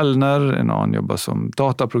jobber som kelner, en annen jobber som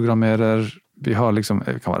dataprogrammerer, vi har liksom,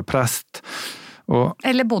 det kan være prest.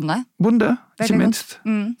 Eller bonde. Bonde, ikke minst.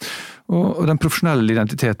 Og den profesjonelle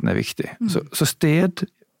identiteten er viktig. Så sted,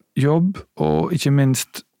 jobb og ikke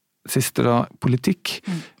minst siste da, politikk.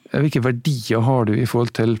 Hvilke verdier har du i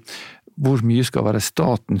forhold til hvor mye skal være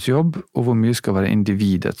statens jobb og hvor mye skal være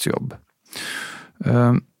individets jobb.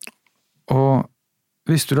 Og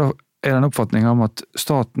hvis du da er den oppfatningen om at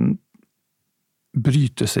staten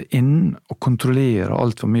bryter seg inn og kontrollerer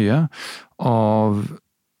alt for mye av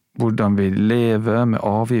hvordan vi lever med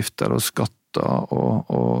avgifter og skatter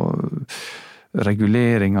og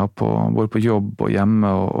reguleringer både på jobb og hjemme,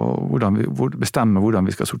 og bestemme hvordan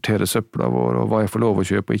vi skal sortere søpla vår, og hva jeg får lov å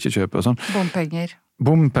kjøpe og ikke kjøpe og sånn.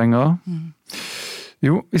 Bompenger.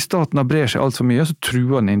 Jo, hvis staten har brer seg alt for mye, så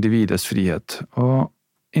truer den individets frihet. Og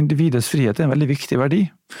individets frihet er en veldig viktig verdi.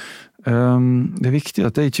 Det er viktig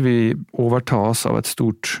at det ikke vil overtas av et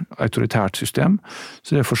stort autoritært system,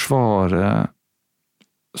 så det forsvarer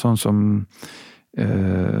sånn som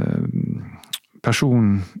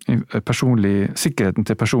sikkerheten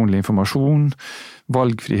til personlig informasjon,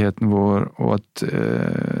 valgfriheten vår og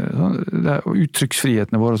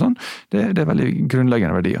uttrykksfrihetene våre og sånn, det er veldig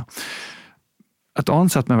grunnleggende verdier. Et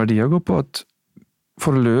annet sett med verdier går på at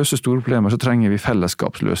for å løse store problemer så trenger vi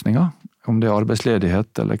fellesskapsløsninger, om det er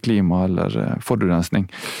arbeidsledighet eller klima eller forurensning.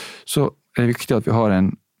 Så er det viktig at vi har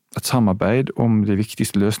et samarbeid om de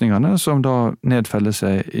viktigste løsningene, som da nedfeller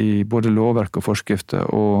seg i både lovverk og forskrifter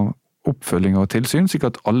og oppfølging og tilsyn, slik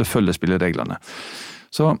at alle følger spillereglene.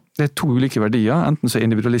 Så det 2 ulike verdier, enten så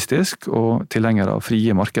individualistisk og tilhenger av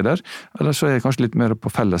frie markeder, eller så jeg kanskje litt mer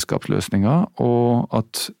på fellesskapsløsninger, og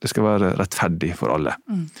at det skal være rettferdig for alle.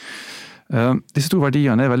 Disse 2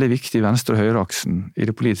 verdiene er veldig viktige i venstre- og høyreaksen i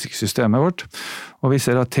det politiske systemet vårt, og hvis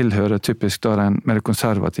jeg da tilhører typisk da den mer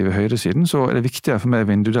konservative høyresiden, så er det viktigere for meg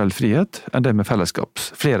med individuell frihet enn det med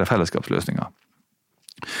flere fellesskapsløsninger.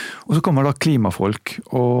 Og så kommer da klimafolk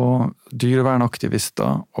og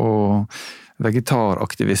dyrevernaktivister og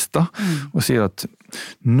vegetaraktivister og sier at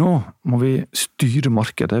nå må vi styre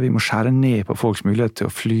markedet, vi må skjære ned på folks mulighet til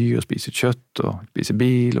å fly og spise kjøtt og spise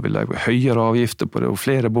bil, og vi legger høyere avgifter på det, og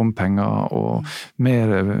flere bompenger og mer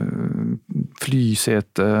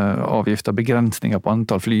flyseteavgifter, begrensninger på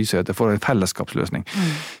antall flyseter for en fellesskapsløsning.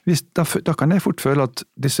 Da kan jeg fort føle at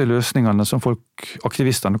disse løsningene som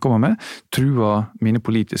aktivistene kommer med, truer mine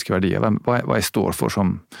politiske verdier, hva jeg står for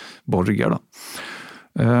som borger da.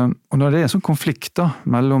 Og når det er en sånn konflikt da,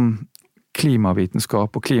 mellom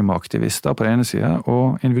klimavitenskap og klimaaktivister på den ene siden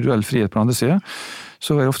og individuell frihet på den andre siden,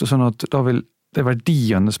 så er det ofte sånn at da vil de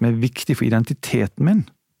verdiene som er viktige for identiteten min,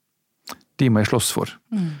 de må jeg slåss for.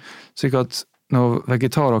 Slik at når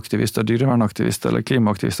vegetaraktivister, dyrevernaktivister eller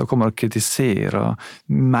klimaaktivister kommer og kritiserer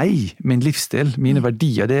meg, min livsstil, mine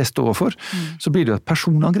verdier, det jeg står for, så blir det et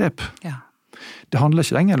personangrep. Ja. Det handler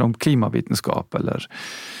ikke lenger om klimavitenskap eller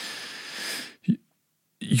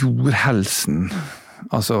jordhelsen,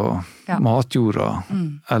 altså matjorda,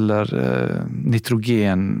 eller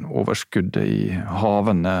nitrogenoverskuddet i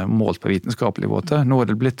havene målt på vitenskapelig måte. Nå er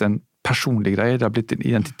det blitt en personlig greie, det har blitt en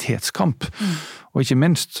identitetskamp. Og ikke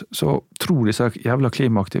minst så tror disse jævla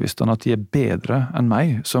klimaaktivistene at de er bedre enn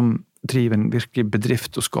meg, som driver en virkelig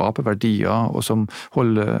bedrift og skaper verdier, og som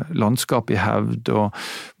holder landskapet i hevd, og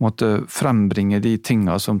måtte frembringe de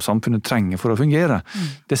tingene som samfunnet trenger for å fungere.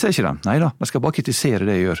 Det ser ikke de. Neida, de skal bare kritisere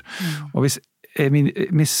det jeg gjør. Og hvis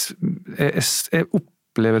jeg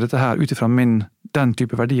opplever dette her ut ifra den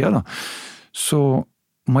type verdier, da, så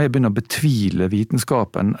må jeg begynne å betvile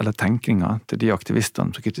vitenskapen eller tenkninga til de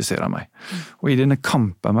aktivistene som kritiserer meg. Og i denne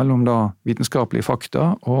kampen mellom da vitenskapelige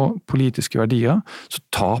fakta og politiske verdier, så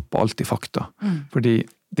taper alltid fakta. Fordi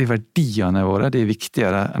de verdiene våre, de er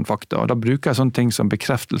viktigere enn fakta. Og da bruker jeg sånne ting som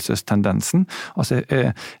bekreftelsestendensen. Altså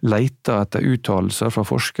jeg leter etter uttalelser fra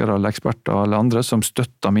forskere eller eksperter eller andre som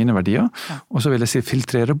støtter mine verdier, og så vil jeg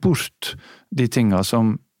filtrere bort de tingene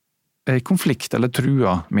som er i konflikt eller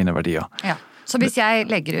truer mine verdier. Ja. Så hvis jeg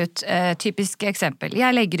legger ut, typisk eksempel,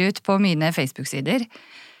 jeg legger ut på mine Facebook-sider,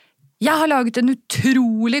 jeg har laget en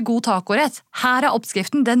utrolig god tacorett, her er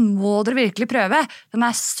oppskriften, den må dere virkelig prøve, den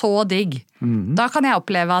er så digg. Da kan jeg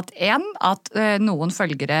oppleve at noen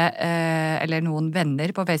følgere, eller noen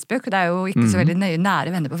venner på Facebook, det er jo ikke så veldig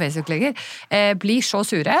nære venner på Facebook lenger, blir så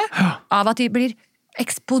sure av at de blir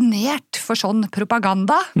eksponert for sånn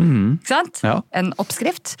propaganda, ikke sant? Ja. En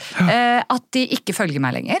oppskrift, at de ikke følger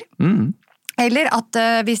meg lenger. Eller at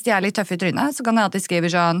hvis de er litt tøffe i trynet, så kan det at de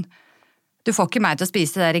skriver sånn, du får ikke meg til å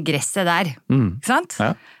spise det der gresset der, ikke sant?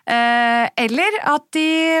 Ja. Eller at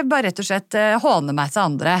de bare rett og slett håner meg til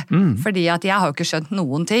andre, fordi at jeg har jo ikke skjønt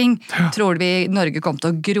noen ting. Tror vi Norge kom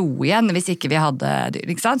til å gro igjen hvis ikke vi hadde dyr,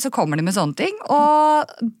 ikke sant? Så kommer de med sånne ting,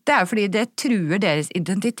 og det er jo fordi det truer deres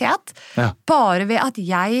identitet, bare ved at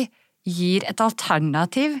jeg gir et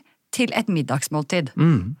alternativ til et middagsmåltid.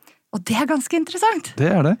 Og det er ganske interessant. Det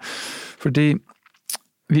er det, fordi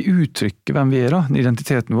vi uttrykker hvem vi er da,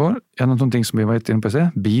 identiteten vår, gjennom sånne ting som vi var inne på å se,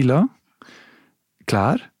 biler,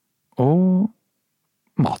 klær og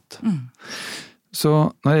mat.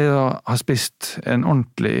 Så når jeg da har spist en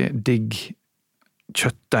ordentlig digg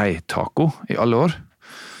kjøttdeig-taco i alle år,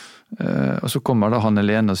 og så kommer da Hanne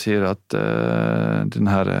Lene og sier at den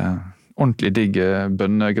her ordentlig digge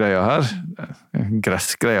bønnegreia her,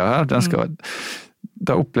 gressgreia her, den skal...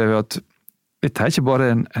 Da opplever jeg at dette er ikke bare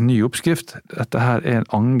en ny oppskrift, dette her er en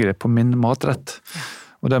angrep på min matrett,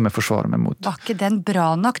 og det må jeg forsvare meg mot. Var ikke den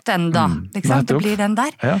bra nok den da? Liksom, det blir den der.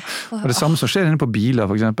 Ja, og det samme som skjer inne på biler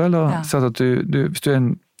for eksempel, at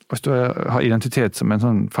hvis du har identitet som en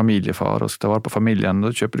sånn familiefar og skal ta vare på familien, da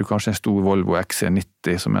kjøper du kanskje en stor Volvo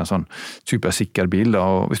XC90 som er en sånn supersikker bil,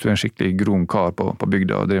 og hvis du er en skikkelig grom kar på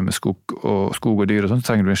bygda og driver med skog og dyr og sånt, så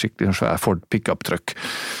trenger du en skikkelig svær Ford pickup-truck.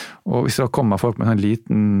 Og hvis det kommer folk med en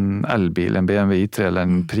liten elbil, en BMW i3 eller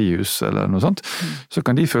en Prius eller noe sånt, så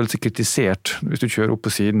kan de føle seg kritisert hvis du kjører opp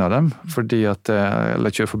på siden av dem,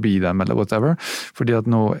 eller kjører forbi dem eller whatever, fordi at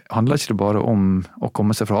nå handler ikke det bare om å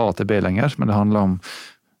komme seg fra A til B lenger, men det handler om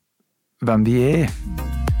hvem vi er.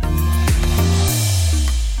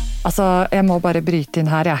 Altså, jeg må bare bryte inn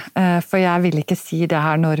her, for jeg ville ikke si det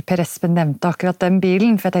her når Per Espen nevnte akkurat den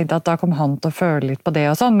bilen, for jeg tenkte at da kom han til å føle litt på det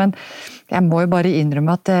og sånn, men jeg må jo bare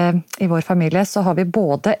innrømme at i vår familie så har vi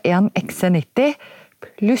både en XC90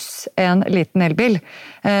 pluss en liten elbil.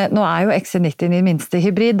 Nå jo XC90 i minste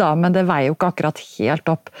hybrid da, men det veier jo ikke akkurat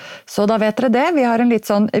helt opp. Så da vet dere det, vi har en litt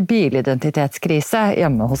sånn bilidentitetskrise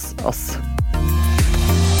hjemme hos oss.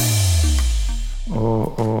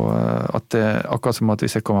 Og at det, akkurat som at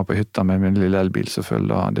hvis jeg kommer på hytta med min lille elbil, så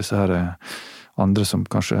føler da disse her andre som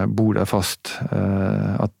kanskje bor der fast,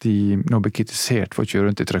 at de nå blir kritisert for å kjøre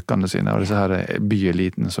rundt i trøkkene sine, og disse her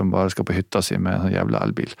byelitene som bare skal på hytta si med en jævla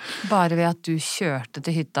elbil. Bare ved at du kjørte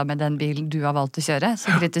til hytta med den bilen du har valgt å kjøre,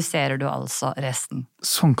 så kritiserer du altså resten.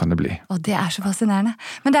 Sånn kan det bli. Og det så fascinerende.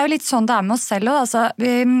 Men det jo litt sånn det med oss selv også.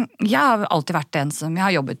 Altså, jeg har alltid vært den som, jeg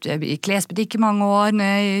har jobbet i klesbutikk i mange år,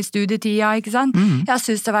 i studietida, ikke sant? Jeg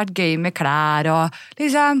synes det har vært gøy med klær, og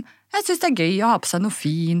liksom, jeg synes det gøy å ha på seg noe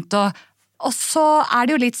fint, og så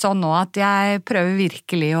det jo litt sånn nå at jeg prøver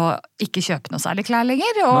virkelig å ikke kjøpe noe særlig klær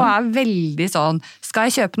lenger, og veldig sånn, skal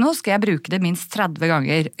jeg kjøpe noe, skal jeg bruke det minst 30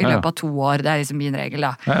 ganger i løpet av 2 år, det liksom min regel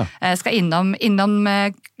da. Jeg skal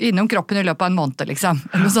innom kroppen i løpet av en måned, liksom,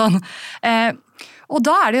 eller noe sånn. Og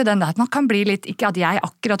da det jo den der at man kan bli litt, ikke at jeg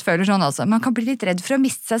akkurat føler sånn altså, man kan bli litt redd for å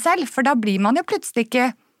miste seg selv, for da blir man jo plutselig ikke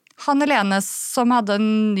han Helene som hadde en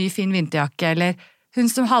ny fin vinterjakke, eller hun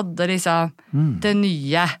som hadde liksom det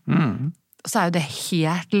nye. Så jo det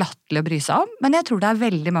helt latterlig å bry seg om, men jeg tror det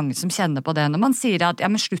veldig mange som kjenner på det når man sier at ja,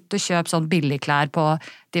 men slutt å kjøpe sånn billigklær på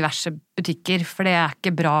diverse butikker, for det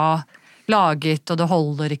ikke bra laget, og det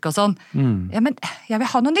holder ikke og sånn. Ja, men jeg vil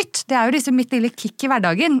ha noe nytt. Det jo liksom mitt lille kick i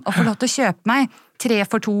hverdagen, å få lov til å kjøpe meg 3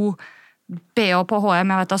 for 2 BH på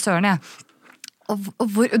H&M, jeg vet da søren jeg.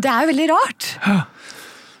 Og det jo veldig rart.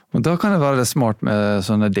 Og da kan det være smart med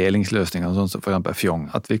sånne delingsløsninger, sånn som for eksempel Fjong,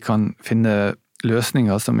 at vi kan finne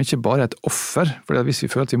løsninger som ikke bare et offer, for hvis vi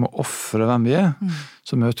føler at vi må offre hvem vi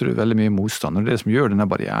så møter du veldig mye motstand, og det som gjør denne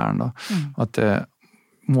barrieren da, at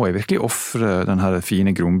må jeg virkelig offre den her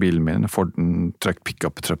fine grombilen min, Forden Truck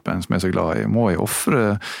Pickup-truppen som jeg så glad i, må jeg offre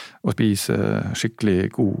å spise skikkelig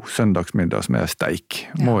god søndagsmiddag som steik,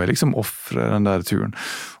 må jeg liksom offre den der turen,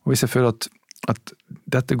 og hvis jeg føler at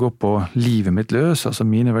dette går på livet mitt løs, altså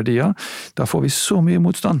mine verdier, da får vi så mye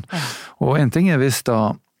motstand, og en ting hvis da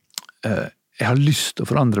jeg har lyst til å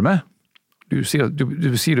forandre meg. Du sier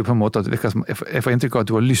det på en måte at jeg får inntrykk av at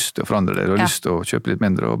du har lyst til å forandre det, du har lyst til å kjøpe litt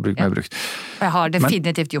mindre og bruke mer brukt. Jeg har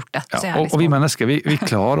definitivt gjort det. Ja, og vi mennesker, vi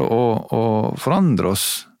klarer å forandre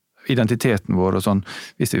oss, identiteten vår og sånn,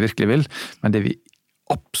 hvis vi virkelig vil, men det vi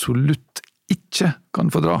absolutt ikke kan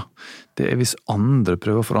fordra, det hvis andre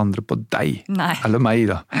prøver å forandre på deg, eller meg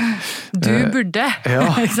da. Du burde. Ja,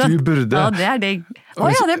 du burde. Ja, det digg.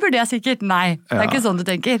 Ja, det burde jeg sikkert. Nei, det ikke sånn du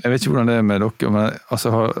tenker. Jeg vet ikke hvordan det med dere, men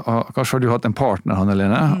altså, kanskje har du hatt en partner, Hanne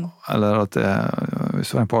Lene, eller at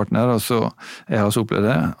hvis du har en partner, og så jeg har også opplevd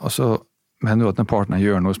det, og så hender du at en partner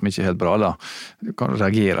gjør noe som ikke helt bra da. Du kan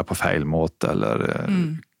reagere på feil måte, eller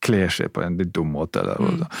kler seg på en litt dum måte,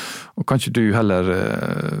 og kanskje du heller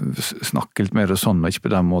snakke litt mer sånn, og ikke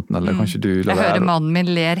på den måten, eller kanskje du... Jeg hører mannen min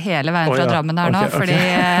ler hele veien fra Drammen her nå, fordi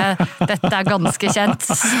dette ganske kjent.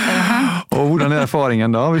 Og hvordan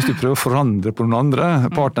erfaringen da, hvis du prøver å forandre på noen andre,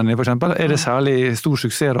 partneren din for eksempel, det særlig stor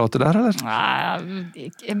suksessrate der, eller? Nei,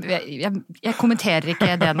 jeg kommenterer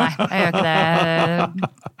ikke det, nei. Jeg gjør ikke det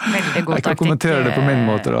veldig god taktikk. Jeg kan kommentere det på min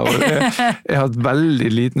måte da. Jeg har hatt veldig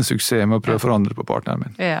liten suksess med å prøve å forandre på partneren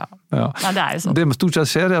min. Ja. Nei, det jo sånn. Det med stort sett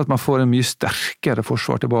skjer at man får en mye sterkere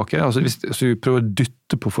forsvar tilbake. Altså hvis du prøver å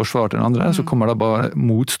dytte på forsvar til den andre, så kommer det bare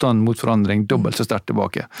motstand mot forandring dobbelt så sterkt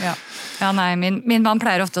tilbake. Ja, nei, min mann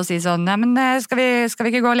pleier ofte å si sånn, ja, men skal vi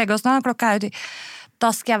ikke gå og legge oss nå? Klokka jo da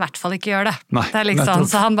skal jeg i hvert fall ikke gjøre det. Nei, det liksom,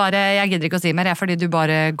 så han bare, jeg gidder ikke å si mer, fordi du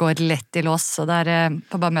bare går lett i lås, så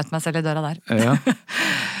får bare møte meg selv i døra der. Ja.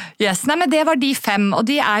 Yes, nei, men det var de 5, og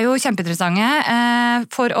de jo kjempeinteressante.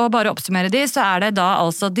 For å bare oppsummere de, så det da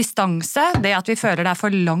altså distanse, det at vi føler det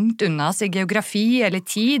for langt unna oss i geografi, eller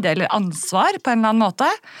tid, eller ansvar på en eller annen måte.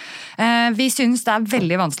 Vi synes det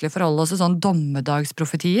veldig vanskelig å forholde oss til sånn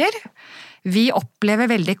dommedagsprofetier. Vi opplever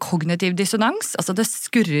veldig kognitiv dissonans, altså det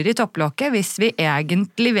skurrer i topplokket hvis vi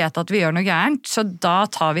egentlig vet at vi gjør noe gærent, så da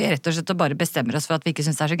tar vi rett og slett og bare bestemmer oss for at vi ikke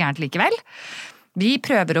synes det så gærent likevel. Vi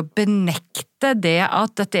prøver å benekte det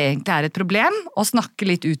at dette egentlig et problem, og snakke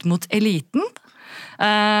litt ut mot eliten.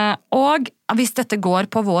 Og hvis dette går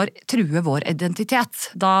på true vår identitet,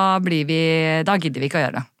 da gidder vi ikke å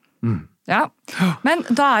gjøre det. Ja, men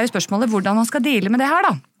da jo spørsmålet hvordan man skal deale med det her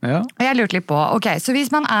da. Ja. Og jeg lurte litt på, ok, så hvis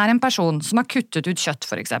man en person som har kuttet ut kjøtt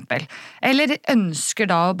for eksempel, eller ønsker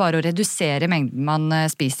da bare å redusere mengden man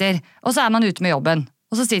spiser, og så man ute med jobben,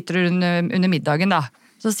 og så sitter du under middagen da,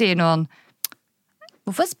 så sier noen,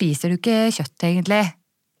 hvorfor spiser du ikke kjøtt egentlig?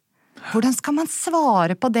 Hvordan skal man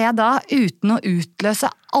svare på det da, uten å utløse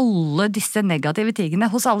alle disse negative tingene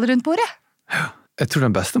hos alle rundt bordet? Jeg tror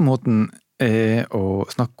den beste måten å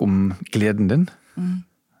snakke om gleden din.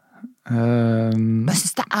 Jeg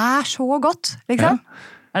synes det så godt, liksom.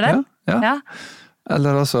 Ja. Det? Ja.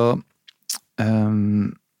 Eller altså,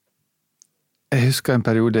 jeg husker en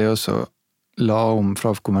periode jeg også la om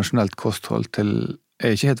fra konvensjonelt kosthold til,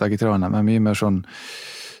 jeg ikke helt vegetarianer, men mye mer sånn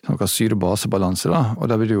syre-base-balanse da, og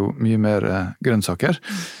da blir det jo mye mer grønnsaker.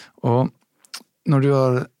 Og når du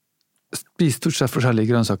har spist stort sett forskjellige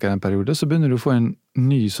grønnsaker i en periode, så begynner du å få en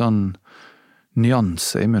ny sånn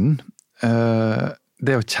nyanse i munnen.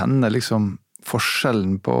 Det å kjenne liksom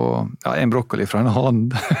forskjellen på en brokkoli fra en annen,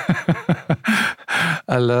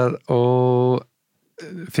 eller å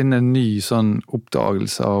finne en ny sånn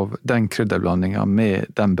oppdagelse av den krydderblandingen med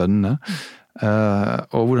den bønnene,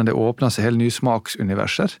 og hvordan det åpner seg hele nye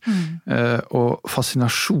smaksuniverser, og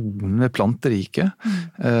fascinasjonen med planteriket,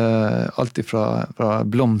 alt fra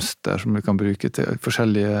blomster som vi kan bruke til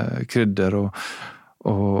forskjellige krydder,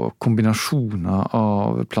 og kombinasjoner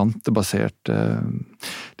av plantebaserte.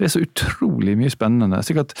 Det så utrolig mye spennende.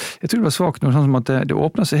 Så jeg tror det var svagt noe sånn som at det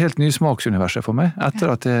åpnet seg helt nye smaksuniverser for meg, etter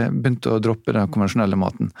at jeg begynte å droppe den konvensjonelle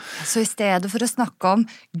maten. Så i stedet for å snakke om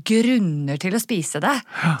grunner til å spise det,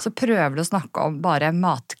 så prøver du å snakke om bare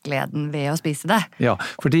matgleden ved å spise det. Ja,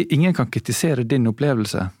 fordi ingen kan kritisere din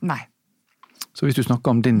opplevelse. Nei. Så hvis du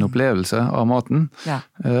snakker om din opplevelse av maten,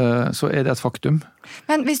 så det et faktum.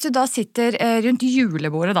 Men hvis du da sitter rundt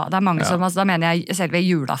julebordet da, det mange som, altså, da mener jeg selve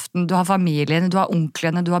julaften, du har familien, du har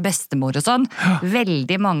onklene, du har bestemor og sånn,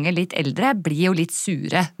 veldig mange litt eldre blir jo litt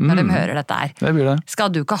sure når de hører dette her. Det blir det.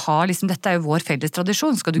 Skal du ikke ha, liksom, dette jo vår felles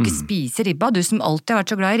tradisjon, skal du ikke spise ribba, du som alltid har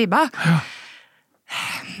vært så glad i ribba?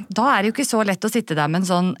 Da det jo ikke så lett å sitte der med en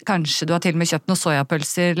sånn, kanskje du har til og med kjøpt noen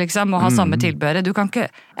sojapølser liksom, og har samme tilbehøret. Du kan ikke,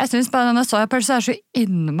 jeg synes bare denne sojapølsen så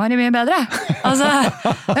innmari mye bedre. Altså,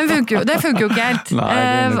 det funker jo ikke helt. Nei,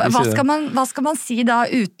 hva skal man si da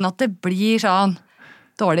uten at det blir sånn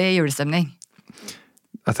dårlig julestemning?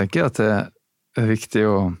 Jeg tenker at det viktig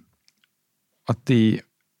at de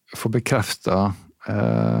får bekreftet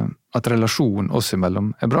at relasjonen oss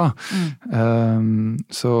imellom bra.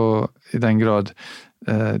 Så i den grad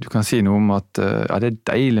du kan si noe om at det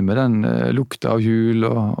deilig med den lukta av jul,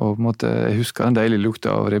 og på en måte, jeg husker den deilige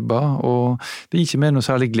lukta av ribba, og det gir ikke mer noe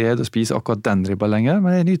særlig glede å spise akkurat den ribba lenger,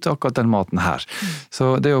 men jeg nyter akkurat den maten her.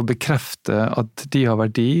 Så det å bekrefte at de har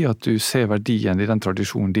verdi, at du ser verdien i den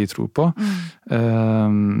tradisjonen de tror på,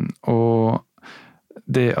 og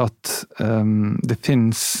det at det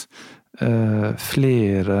finnes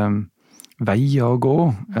flere veier å gå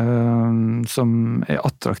som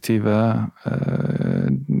attraktive.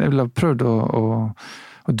 Jeg vil ha prøvd å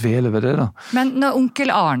dvele ved det da. Men når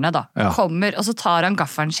onkel Arne da kommer, og så tar han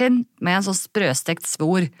gaffelen sin med en sånn sprøstekt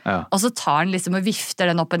svor, og så tar han liksom og vifter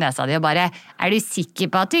den opp i nesa di og bare, du sikker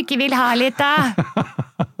på at du ikke vil ha litt da?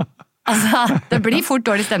 Altså, det blir fort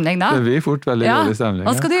dårlig stemning da. Det blir fort veldig dårlig stemning.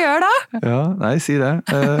 Hva skal du gjøre da? Ja, nei, si det.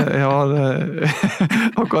 Jeg har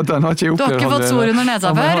akkurat den har ikke jeg opplevd. Du har ikke fått svor under nesa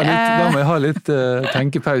før? Da må jeg ha litt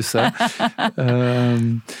tenkepause.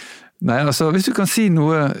 Nei, altså, hvis du kan si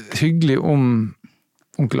noe hyggelig om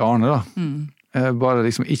onkel Arne da, bare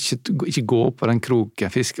liksom ikke gå på den kroken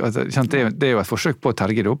fisk. Altså, det jo et forsøk på å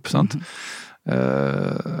terge det opp, sant?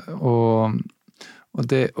 Og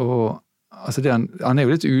det å altså han jo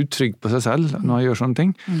litt utrygg på seg selv når han gjør sånne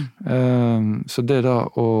ting. Så det da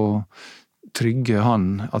å trygge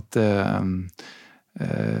han at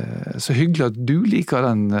så hyggelig at du liker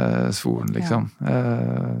den svoren, liksom.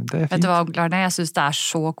 Det fint. Vet du hva, Arne? Jeg synes det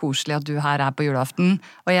så koselig at du her på julaften,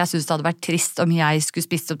 og jeg synes det hadde vært trist om jeg skulle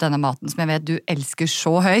spist opp denne maten som jeg vet du elsker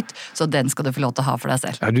så høyt, så den skal du få lov til å ha for deg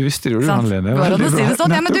selv. Ja, du visste det jo, Anne-Lene. Går det å si det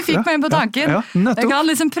sånn? Ja, men du fikk meg inn på tanken. Jeg kan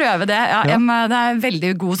liksom prøve det. Det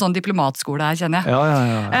veldig god sånn diplomatskole her, kjenner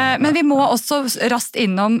jeg. Men vi må også raskt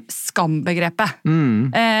innom skambegrepet.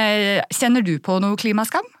 Kjenner du på noe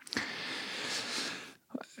klimaskam?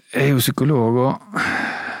 Jeg jo psykolog og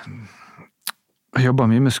jobber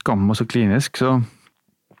mye med skam, også klinisk, så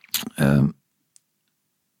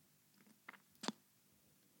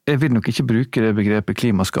jeg vil nok ikke bruke det begrepet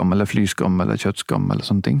klimaskam, eller flyskam, eller kjøttskam, eller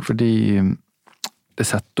sånne ting, fordi det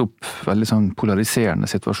setter opp veldig sånn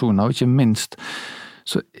polariserende situasjoner, og ikke minst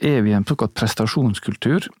så vi i en såkalt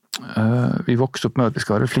prestasjonskultur, vi vokste opp med at vi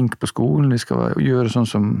skal være flinke på skolen, vi skal gjøre sånn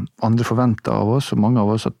som andre forventer av oss, og mange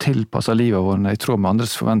av oss har tilpasset livet vårt i tråd med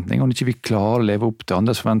andres forventninger, og når ikke vi klarer å leve opp til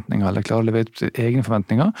andres forventninger, eller klarer å leve opp til egne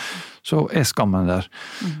forventninger, så skammen der.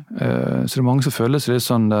 Så det mange som føler seg litt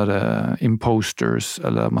sånn der imposters,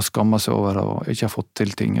 eller man skammer seg over å ikke ha fått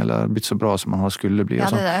til ting, eller blitt så bra som man skulle bli.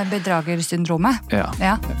 Ja, det bedragersyndromet. Ja.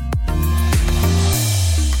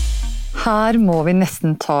 Her må vi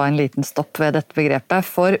nesten ta en liten stopp ved dette begrepet,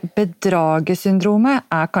 for bedragersyndromet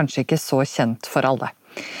kanskje ikke så kjent for alle.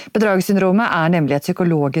 Bedragersyndromet nemlig et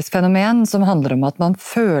psykologisk fenomen som handler om at man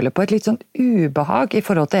føler på et litt sånn ubehag i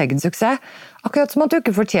forhold til egen suksess, akkurat som at du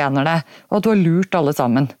ikke fortjener det, og at du har lurt alle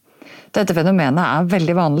sammen. Dette fenomenet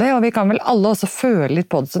veldig vanlig, og vi kan vel alle også føle litt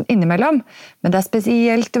på det sånn innimellom, men det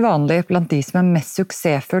spesielt vanlig blant de som mest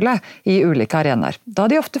suksessfulle i ulike arenaer, da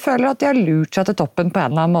de ofte føler at de har lurt seg til toppen på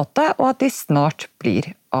en eller annen måte, og at de snart blir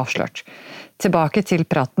avslørt. Tilbake til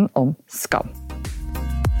praten om skam.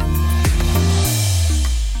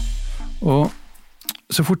 Og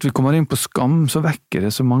så fort vi kommer inn på skam, så vekker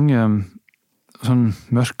det så mange sånn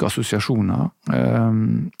mørke assosiasjoner,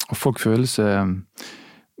 og folk føler seg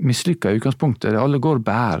mislykket i utgangspunktet. Alle går og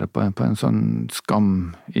bærer på en sånn skam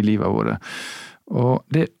i livet våre. Og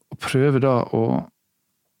det å prøve da å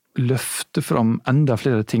løfte fram enda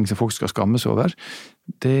flere ting som folk skal skamme seg over,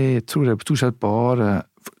 det tror jeg på stort sett bare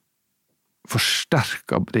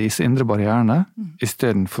forsterker disse indre barrierene, i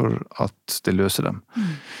stedet for at det løser dem.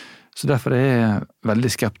 Så derfor er jeg veldig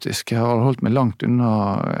skeptisk. Jeg har holdt meg langt unna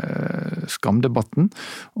skamdebatten,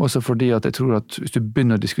 også fordi at jeg tror at hvis du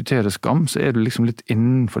begynner å diskutere skam, så du liksom litt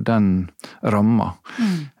innenfor den ramma.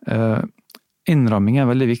 Innramming en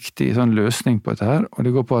veldig viktig sånn løsning på dette her, og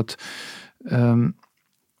det går på at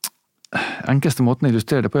enkleste måten å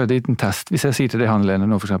illustrere det på en liten test. Hvis jeg sier til deg, Hanne-Lene,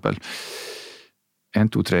 nå for eksempel,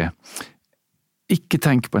 1, 2, 3, ikke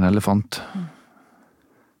tenk på en elefant.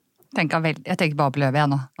 Jeg tenker bare på løve jeg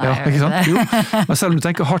nå. Nei, ja, ikke sant? Jo. Men selv om du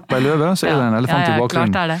tenker hardt på en løve, så det en elefant i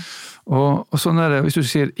bakgrunnen. Klart det. Og sånn det, hvis du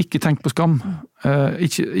sier ikke tenk på skam,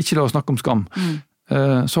 ikke la oss snakke om skam,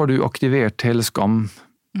 så har du aktivert hele skam,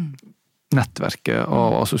 nettverket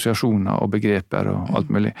av assosiasjoner og begreper og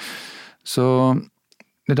alt mulig. Så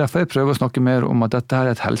det derfor jeg prøver å snakke mer om at dette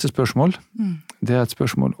her et helsespørsmål. Det et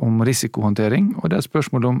spørsmål om risikohåndtering, og det et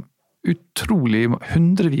spørsmål om utrolig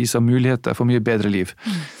hundrevis av muligheter for mye bedre liv.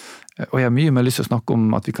 Og jeg har mye mer lyst til å snakke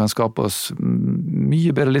om at vi kan skape oss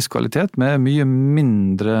mye bedre livskvalitet med mye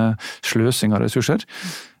mindre sløsing av ressurser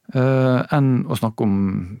enn å snakke om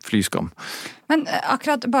flyskam. Men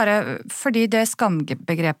akkurat bare fordi det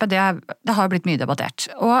skambegrepet, det har blitt mye debattert.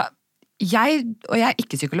 Og jeg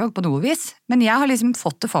ikke psykolog på noe vis, men jeg har liksom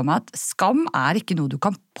fått det for meg at skam ikke noe du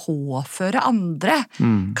kan påføre andre.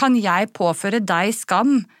 Kan jeg påføre deg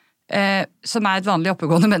skam, som et vanlig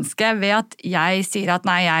oppegående menneske, ved at jeg sier at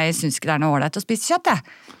nei, jeg synes ikke det noe ålreit å spise kjøtt,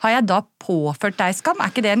 Har jeg da påført deg skam?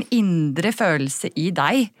 Ikke det en indre følelse i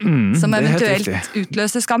deg som eventuelt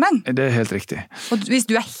utløser skammen? Det helt riktig. Og hvis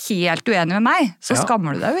du helt uenig med meg, så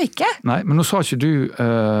skammer du deg jo ikke. Nei, men nå sa ikke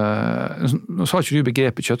du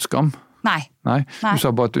begrepet kjøttskam. Nei. Du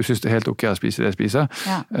sa bare at du synes det helt ok å spise det jeg spiser.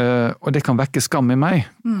 Og det kan vekke skam i meg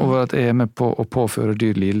over at jeg med på å påføre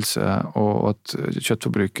dyr lidelse, og at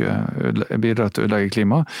kjøttforbruket bidrar til å ødelegge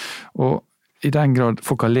klima. Og i den grad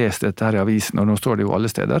folk har lest dette her i avisen, og nå står det jo alle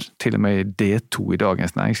steder, til og med i D2 i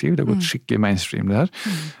Dagens Næringsliv, det har gått skikkelig mainstream det her.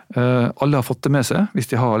 Alle har fått det med seg,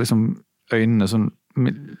 hvis de har liksom øynene sånn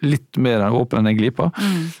litt mer åpne enn en glipa.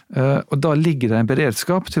 Og da ligger det en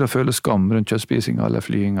beredskap til å føle skam rundt kjøttspisinga eller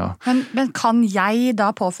flyinga. Men kan jeg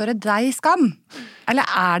da påføre deg skam? Eller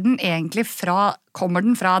den egentlig kommer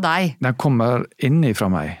den fra deg? Den kommer inni fra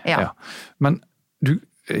meg, ja. Men du,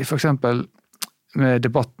 for eksempel med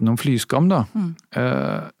debatten om flyskam da,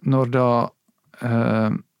 når da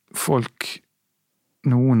folk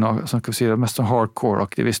noen av mest hardcore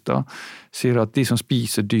aktivister sier at de som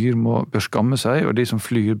spiser dyr bør skamme seg, og de som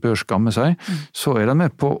flyr bør skamme seg, så de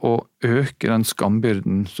med på å øke den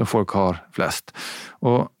skambyrden som folk har flest.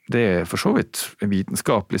 Og det for så vidt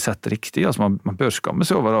vitenskapelig sett riktig, altså man bør skamme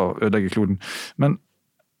seg over å ødelegge kloden, men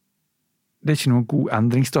det ikke noen god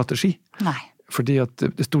endringsstrategi. Nei. Fordi at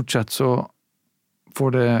det stort sett så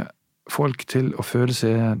får det folk til å føle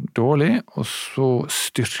seg dårlig, og så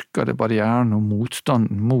styrker det barrieren og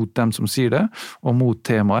motstanden mot dem som sier det, og mot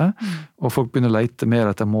temaet, og folk begynner å lete mer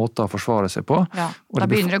etter måter å forsvare seg på. Ja, da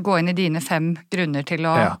begynner det å gå inn i dine 5 grunner til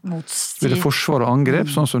å motsi. Det blir forsvar og angrep,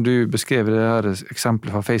 sånn som du beskrev det her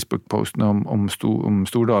eksempelet fra Facebook-posten om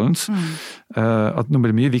Stordalens, at nå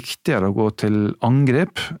blir det mye viktigere å gå til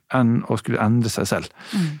angrep enn å skulle endre seg selv.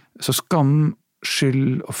 Så skam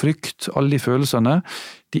skyld og frykt, alle de følelsene,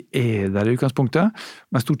 de der i utgangspunktet,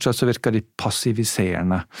 men stort sett så virker de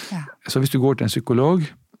passiviserende. Ja. Så hvis du går til en psykolog,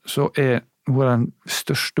 så noe av den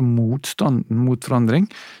største motstanden mot forandring,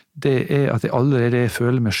 det at jeg allerede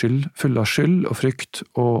føler meg full av skyld og frykt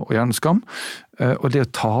og gjerne skam. Og det å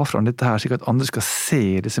ta fram dette her, slik at andre skal se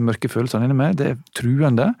disse mørke følelsene inni meg, det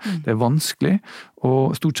truende, det vanskelig,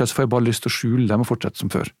 og stort sett så får jeg bare lyst til å skjule dem og fortsette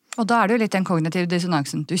som før. Og da det jo litt den kognitive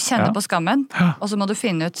dissonansen. Du kjenner på skammen, og så må du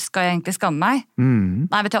finne ut, skal jeg egentlig skamme meg?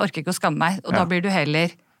 Nei, jeg orker ikke å skamme meg, og da blir du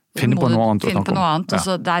heller finne på noe annet, og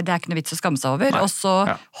så det ikke noe vits å skamme seg over, og så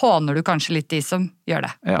håner du kanskje litt de som gjør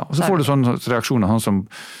det. Ja, og så får du sånne reaksjoner, sånn som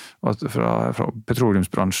fra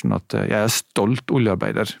petroleumsbransjen, at jeg stolt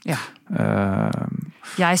oljearbeider. Ja.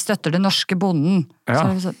 Jeg støtter den norske bonden. Ja,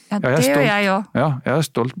 det gjør jeg jo. Ja, jeg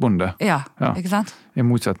stolt bonde. Ja, ikke sant? I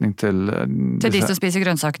motsetning til de som spiser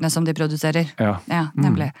grønnsakene som de produserer. Ja.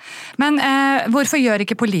 Nemlig. Men hvorfor gjør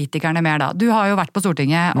ikke politikerne mer da? Du har jo vært på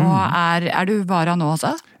Stortinget, og du vara nå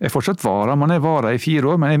også? Jeg fortsatt vara, man vara i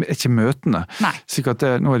 4 år, men jeg ikke møtende. Nei. Sikkert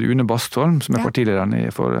nå det Une Bastholm, som partilederen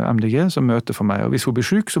for MDG, som møter for meg, og hvis hun blir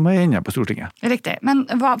syk, så må jeg inn på Stortinget. Riktig, men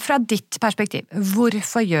fra ditt perspektiv,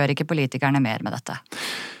 hvorfor gjør ikke politikerne mer med dette?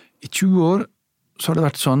 I 20 år så har det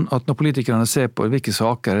vært sånn at når politikerne ser på hvilke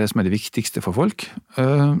saker det som det viktigste for folk,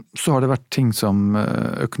 så har det vært ting som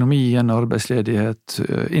økonomien, arbeidsledighet,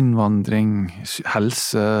 innvandring,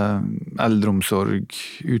 helse, eldreomsorg,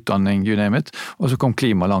 utdanning, you name it, og så kom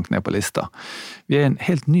klima langt ned på lista. Vi i en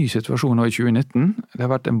helt ny situasjon nå i 2019. Det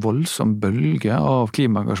har vært en voldsom bølge av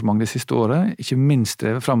klimaengasjement det siste året, ikke minst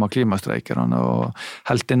drevet fram av klimastreikerne og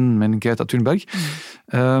heltinnen min Greta Thunberg.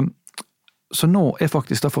 Så nå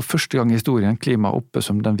faktisk for første gang i historien klima oppe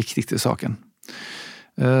som den viktigste saken.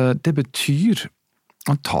 Det betyr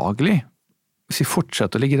antagelig, hvis vi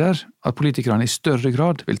fortsetter å ligge der, at politikerne i større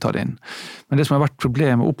grad vil ta det inn. Men det som har vært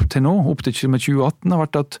problemet opp til nå, opp til 2018, har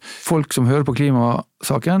vært at folk som hører på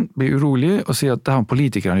klimasaken blir urolige og sier at det har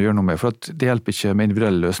politikerne gjør noe med, for at det hjelper ikke med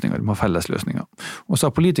individuelle løsninger, de må ha felles løsninger. Og så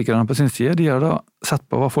har politikerne på sin side, de har da sett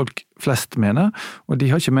på hva folk flest mener, og de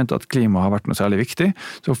har ikke ment at klima har vært noe særlig viktig.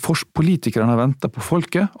 Så politikerne har ventet på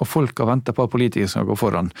folket, og folk har ventet på at politikere skal gå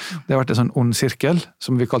foran. Det har vært en sånn ond sirkel,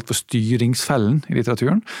 som vi kalt for styringsfellen i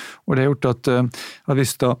litteraturen, og det har gjort at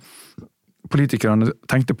hvis da politikerne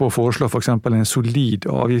tenkte på å foreslå for eksempel en solid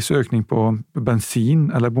avgiftsøkning på bensin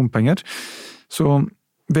eller bompenger, så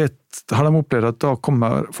har de opplevd at da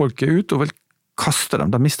kommer folket ut og vil kaste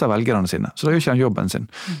dem, da mister velgerne sine. Så da gjør ikke de jobben sin.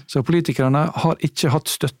 Så politikerne har ikke hatt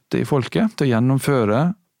støtte i folket til å gjennomføre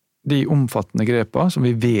de omfattende grepene som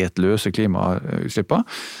vi vet løser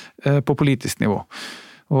klimautslippene på politisk nivå.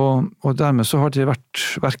 Og dermed så har det vært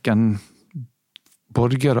hverken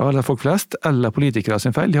borgere eller folk flest, eller politikere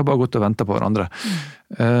sin feil, de har bare gått og ventet på hverandre.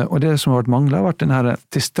 Og det som har vært manglet har vært denne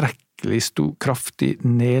tilstrekkelig kraftig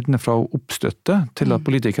nedenfra oppstøtte til at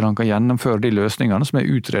politikerne kan gjennomføre de løsningene som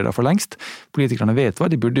utredet for lengst. Politikerne vet hva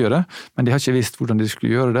de burde gjøre, men de har ikke visst hvordan de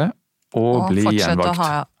skulle gjøre det, og bli gjenvalgt. Og fortsette å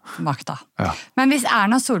ha makta. Ja. Men hvis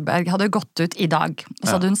Erna Solberg hadde gått ut i dag,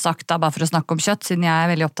 så hadde hun sagt da, bare for å snakke om kjøtt, siden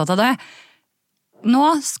jeg veldig opptatt av det,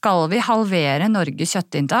 nå skal vi halvere Norges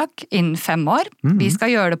kjøttinntak innen 5 år. Vi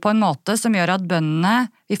skal gjøre det på en måte som gjør at bøndene,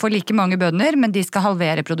 vi får like mange bønder, men de skal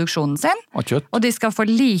halvere produksjonen sin. Og de skal få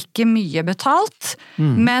like mye betalt,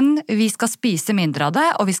 men vi skal spise mindre av det,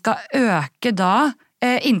 og vi skal øke da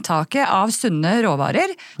inntaket av sunne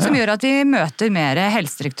råvarer, som gjør at vi møter mer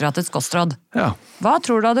Helsedirektoratets kostråd. Ja. Hva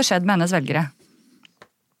tror du hadde skjedd med hennes velgere?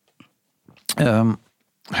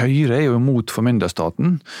 Høyre jo imot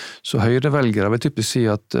formynderstaten, så høyrevelgere vil typisk si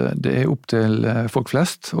at det opp til folk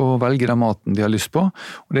flest å velge den maten de har lyst på,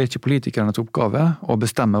 og det ikke politikernes oppgave å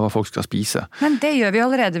bestemme hva folk skal spise. Men det gjør vi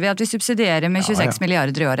allerede ved at vi subsidierer med 26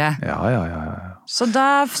 milliarder i året. Ja. Så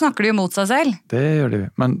da snakker de jo mot seg selv. Det gjør de,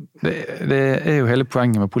 men det jo hele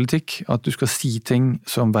poenget med politikk, at du skal si ting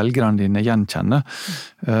som velgerne dine gjenkjenner.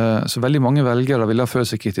 Så veldig mange velgere vil ha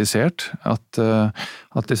følt seg kritisert, at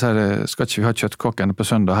de sier, skal ikke vi ha kjøttkakene på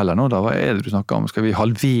søndag heller nå, da hva det du snakker om? Skal vi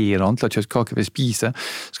halvere antall kjøttkaker vi spiser?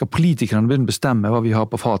 Skal politikerne begynne å bestemme hva vi har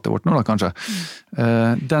på fatet vårt nå da, kanskje?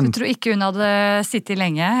 Du tror ikke hun hadde sittet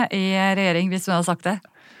lenge i regjering hvis hun hadde sagt det?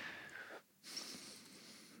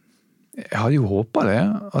 Jeg hadde jo håpet det,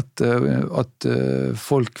 at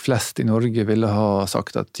folk flest i Norge ville ha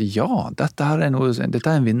sagt at ja, dette er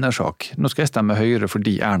en vinnersak. Nå skal jeg stemme Høyre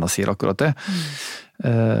fordi Erna sier akkurat det.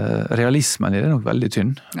 Realismen i det nok veldig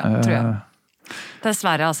tynn. Ja, tror jeg.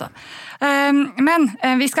 Dessverre, altså. Men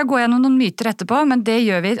vi skal gå gjennom noen myter etterpå, men det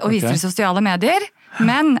gjør vi og viser i sosiale medier.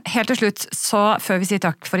 Men helt til slutt, så før vi sier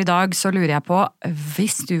takk for i dag, så lurer jeg på,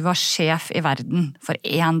 hvis du var sjef i verden for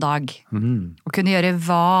 1 dag, og kunne gjøre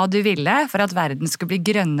hva du ville for at verden skulle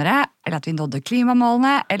bli grønnere, eller at vi nådde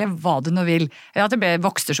klimamålene, eller hva du nå vil, eller at det ble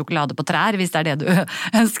vokste sjokolade på trær, hvis det er det du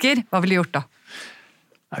ønsker, hva ville du gjort da?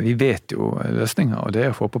 Vi vet jo løsninger, og det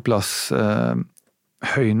er å få på plass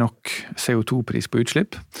høy nok CO2-pris på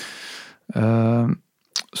utslipp.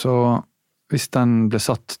 Så hvis den ble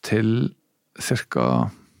satt til ca.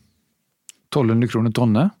 1200 kroner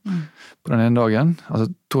tonnet på den ene dagen, altså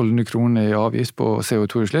 1200 kroner i avgift på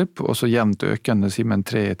CO2-utslipp, og så jevnt økende si med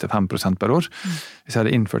 3-5% per år, hvis jeg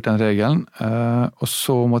hadde innført den regelen. Og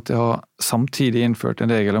så måtte jeg ha samtidig innført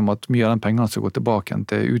en regel om at mye av den pengene skal gå tilbake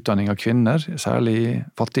til utdanning av kvinner, særlig i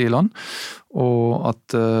fattige land, og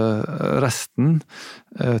at resten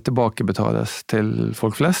tilbakebetales til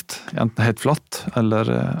folk flest, enten helt flatt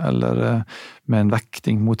eller med en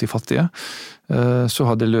vekting mot de fattige.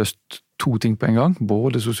 Så hadde jeg løst 2 ting på en gang,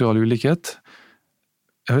 både sosial ulikhet,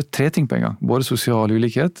 jeg har 3 ting på en gang, både sosial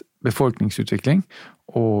ulikhet, befolkningsutvikling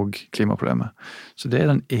og klimaproblemet. Så det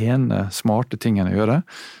er den ene smarte tingen å gjøre.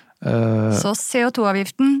 Så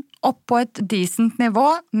CO2-avgiften opp på et decent nivå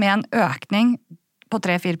med en økning på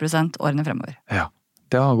 3-4% årene fremover. Ja.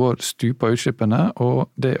 Det går stupa utslippene, og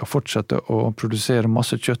det å fortsette å produsere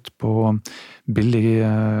masse kjøtt på billig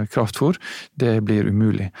kraftfôr, det blir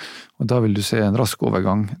umulig. Og da vil du se en rask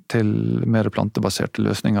overgang til mer plantebaserte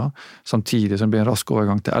løsninger, samtidig som det blir en rask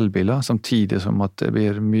overgang til elbiler, samtidig som at det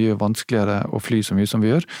blir mye vanskeligere å fly så mye som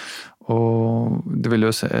vi gjør. Og det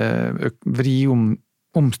vil vri om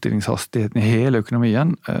omstillingshastigheten i hele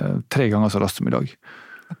økonomien 3 ganger så raskt som i dag.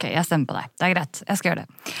 Ok, jeg stemmer på deg. Det er greit. Jeg skal gjøre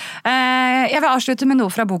det. Jeg vil avslutte med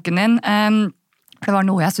noe fra boken din. Det var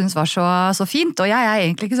noe jeg synes var så fint, og jeg er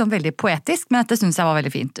egentlig ikke sånn veldig poetisk, men dette synes jeg var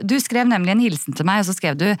veldig fint. Du skrev nemlig en hilsen til meg, og så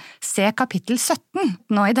skrev du «Se kapittel 17».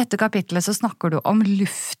 Nå i dette kapittelet så snakker du om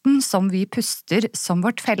luften som vi puster som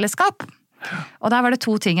vårt fellesskap. Og der var det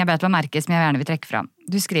 2 ting jeg bet meg merke som jeg gjerne vil trekke fram.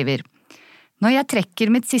 Du skriver «Når jeg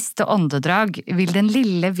trekker mitt siste åndedrag, vil den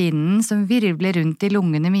lille vinden som virvler rundt i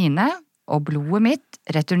lungene mine, og blodet mitt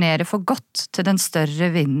returnere for godt til den større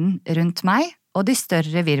vinden rundt meg og de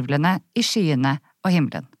større virvlene i skyene og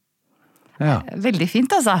himmelen». Ja. Veldig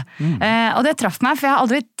fint, altså. Og det traff meg, for jeg har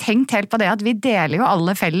aldri tenkt helt på det at vi deler jo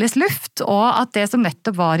alle felles luft, og at det som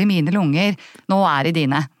nettopp var i mine lunger, nå er i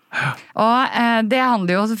dine. Og det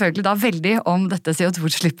handler jo selvfølgelig da veldig om dette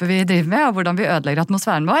CO2-slippet vi driver med, og hvordan vi ødelegger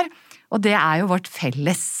atmosfæren vår. Og det er jo vårt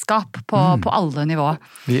fellesskap på alle nivåer.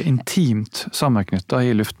 Vi er intimt sammenknyttet i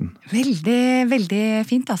luften. Veldig, veldig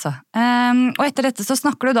fint altså. Og etter dette så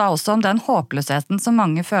snakker du da også om den håpløsheten som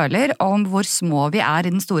mange føler, og om hvor små vi er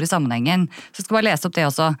i den store sammenhengen. Så jeg skal bare lese opp det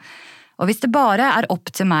også. Og hvis det bare er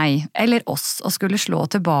opp til meg, eller oss, å skulle slå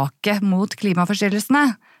tilbake mot klimaforstyrrelsene,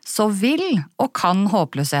 så vil og kan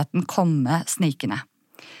håpløsheten komme snikende.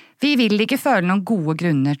 Vi vil ikke føle noen gode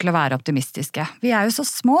grunner til å være optimistiske. Vi er jo så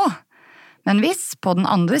små. Men hvis, på den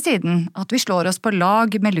andre siden, at vi slår oss på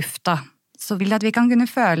lag med lufta, så vil det at vi kan kunne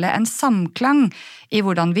føle en samklang i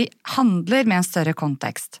hvordan vi handler med en større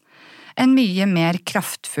kontekst. En mye mer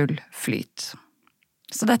kraftfull flyt.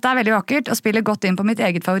 Så dette er veldig vakkert og spiller godt inn på mitt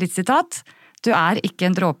eget favorittsitat. Du er ikke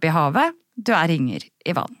en dråpe i havet, du er ringer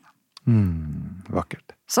i vann.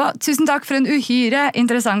 Vakkert. Så tusen takk for en uhyre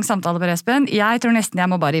interessant samtale, Per Espen. Jeg tror nesten jeg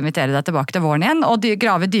må bare invitere deg tilbake til våren igjen og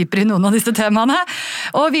grave dypere i noen av disse temaene.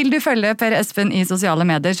 Og vil du følge Per Espen i sosiale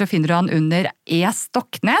medier, så finner du han under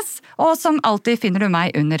Stocknes, og som alltid finner du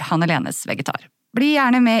meg under Hanne Lenes Vegetar. Bli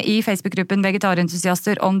gjerne med i Facebook-gruppen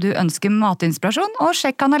Vegetarentusiaster om du ønsker matinspirasjon, og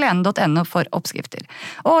sjekk hannelene.no for oppskrifter.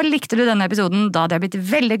 Og likte du denne episoden, da hadde jeg blitt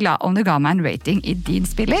veldig glad om du ga meg en rating i din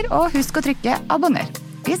spiller, og husk å trykke abonner.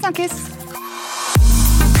 Vi snakkes!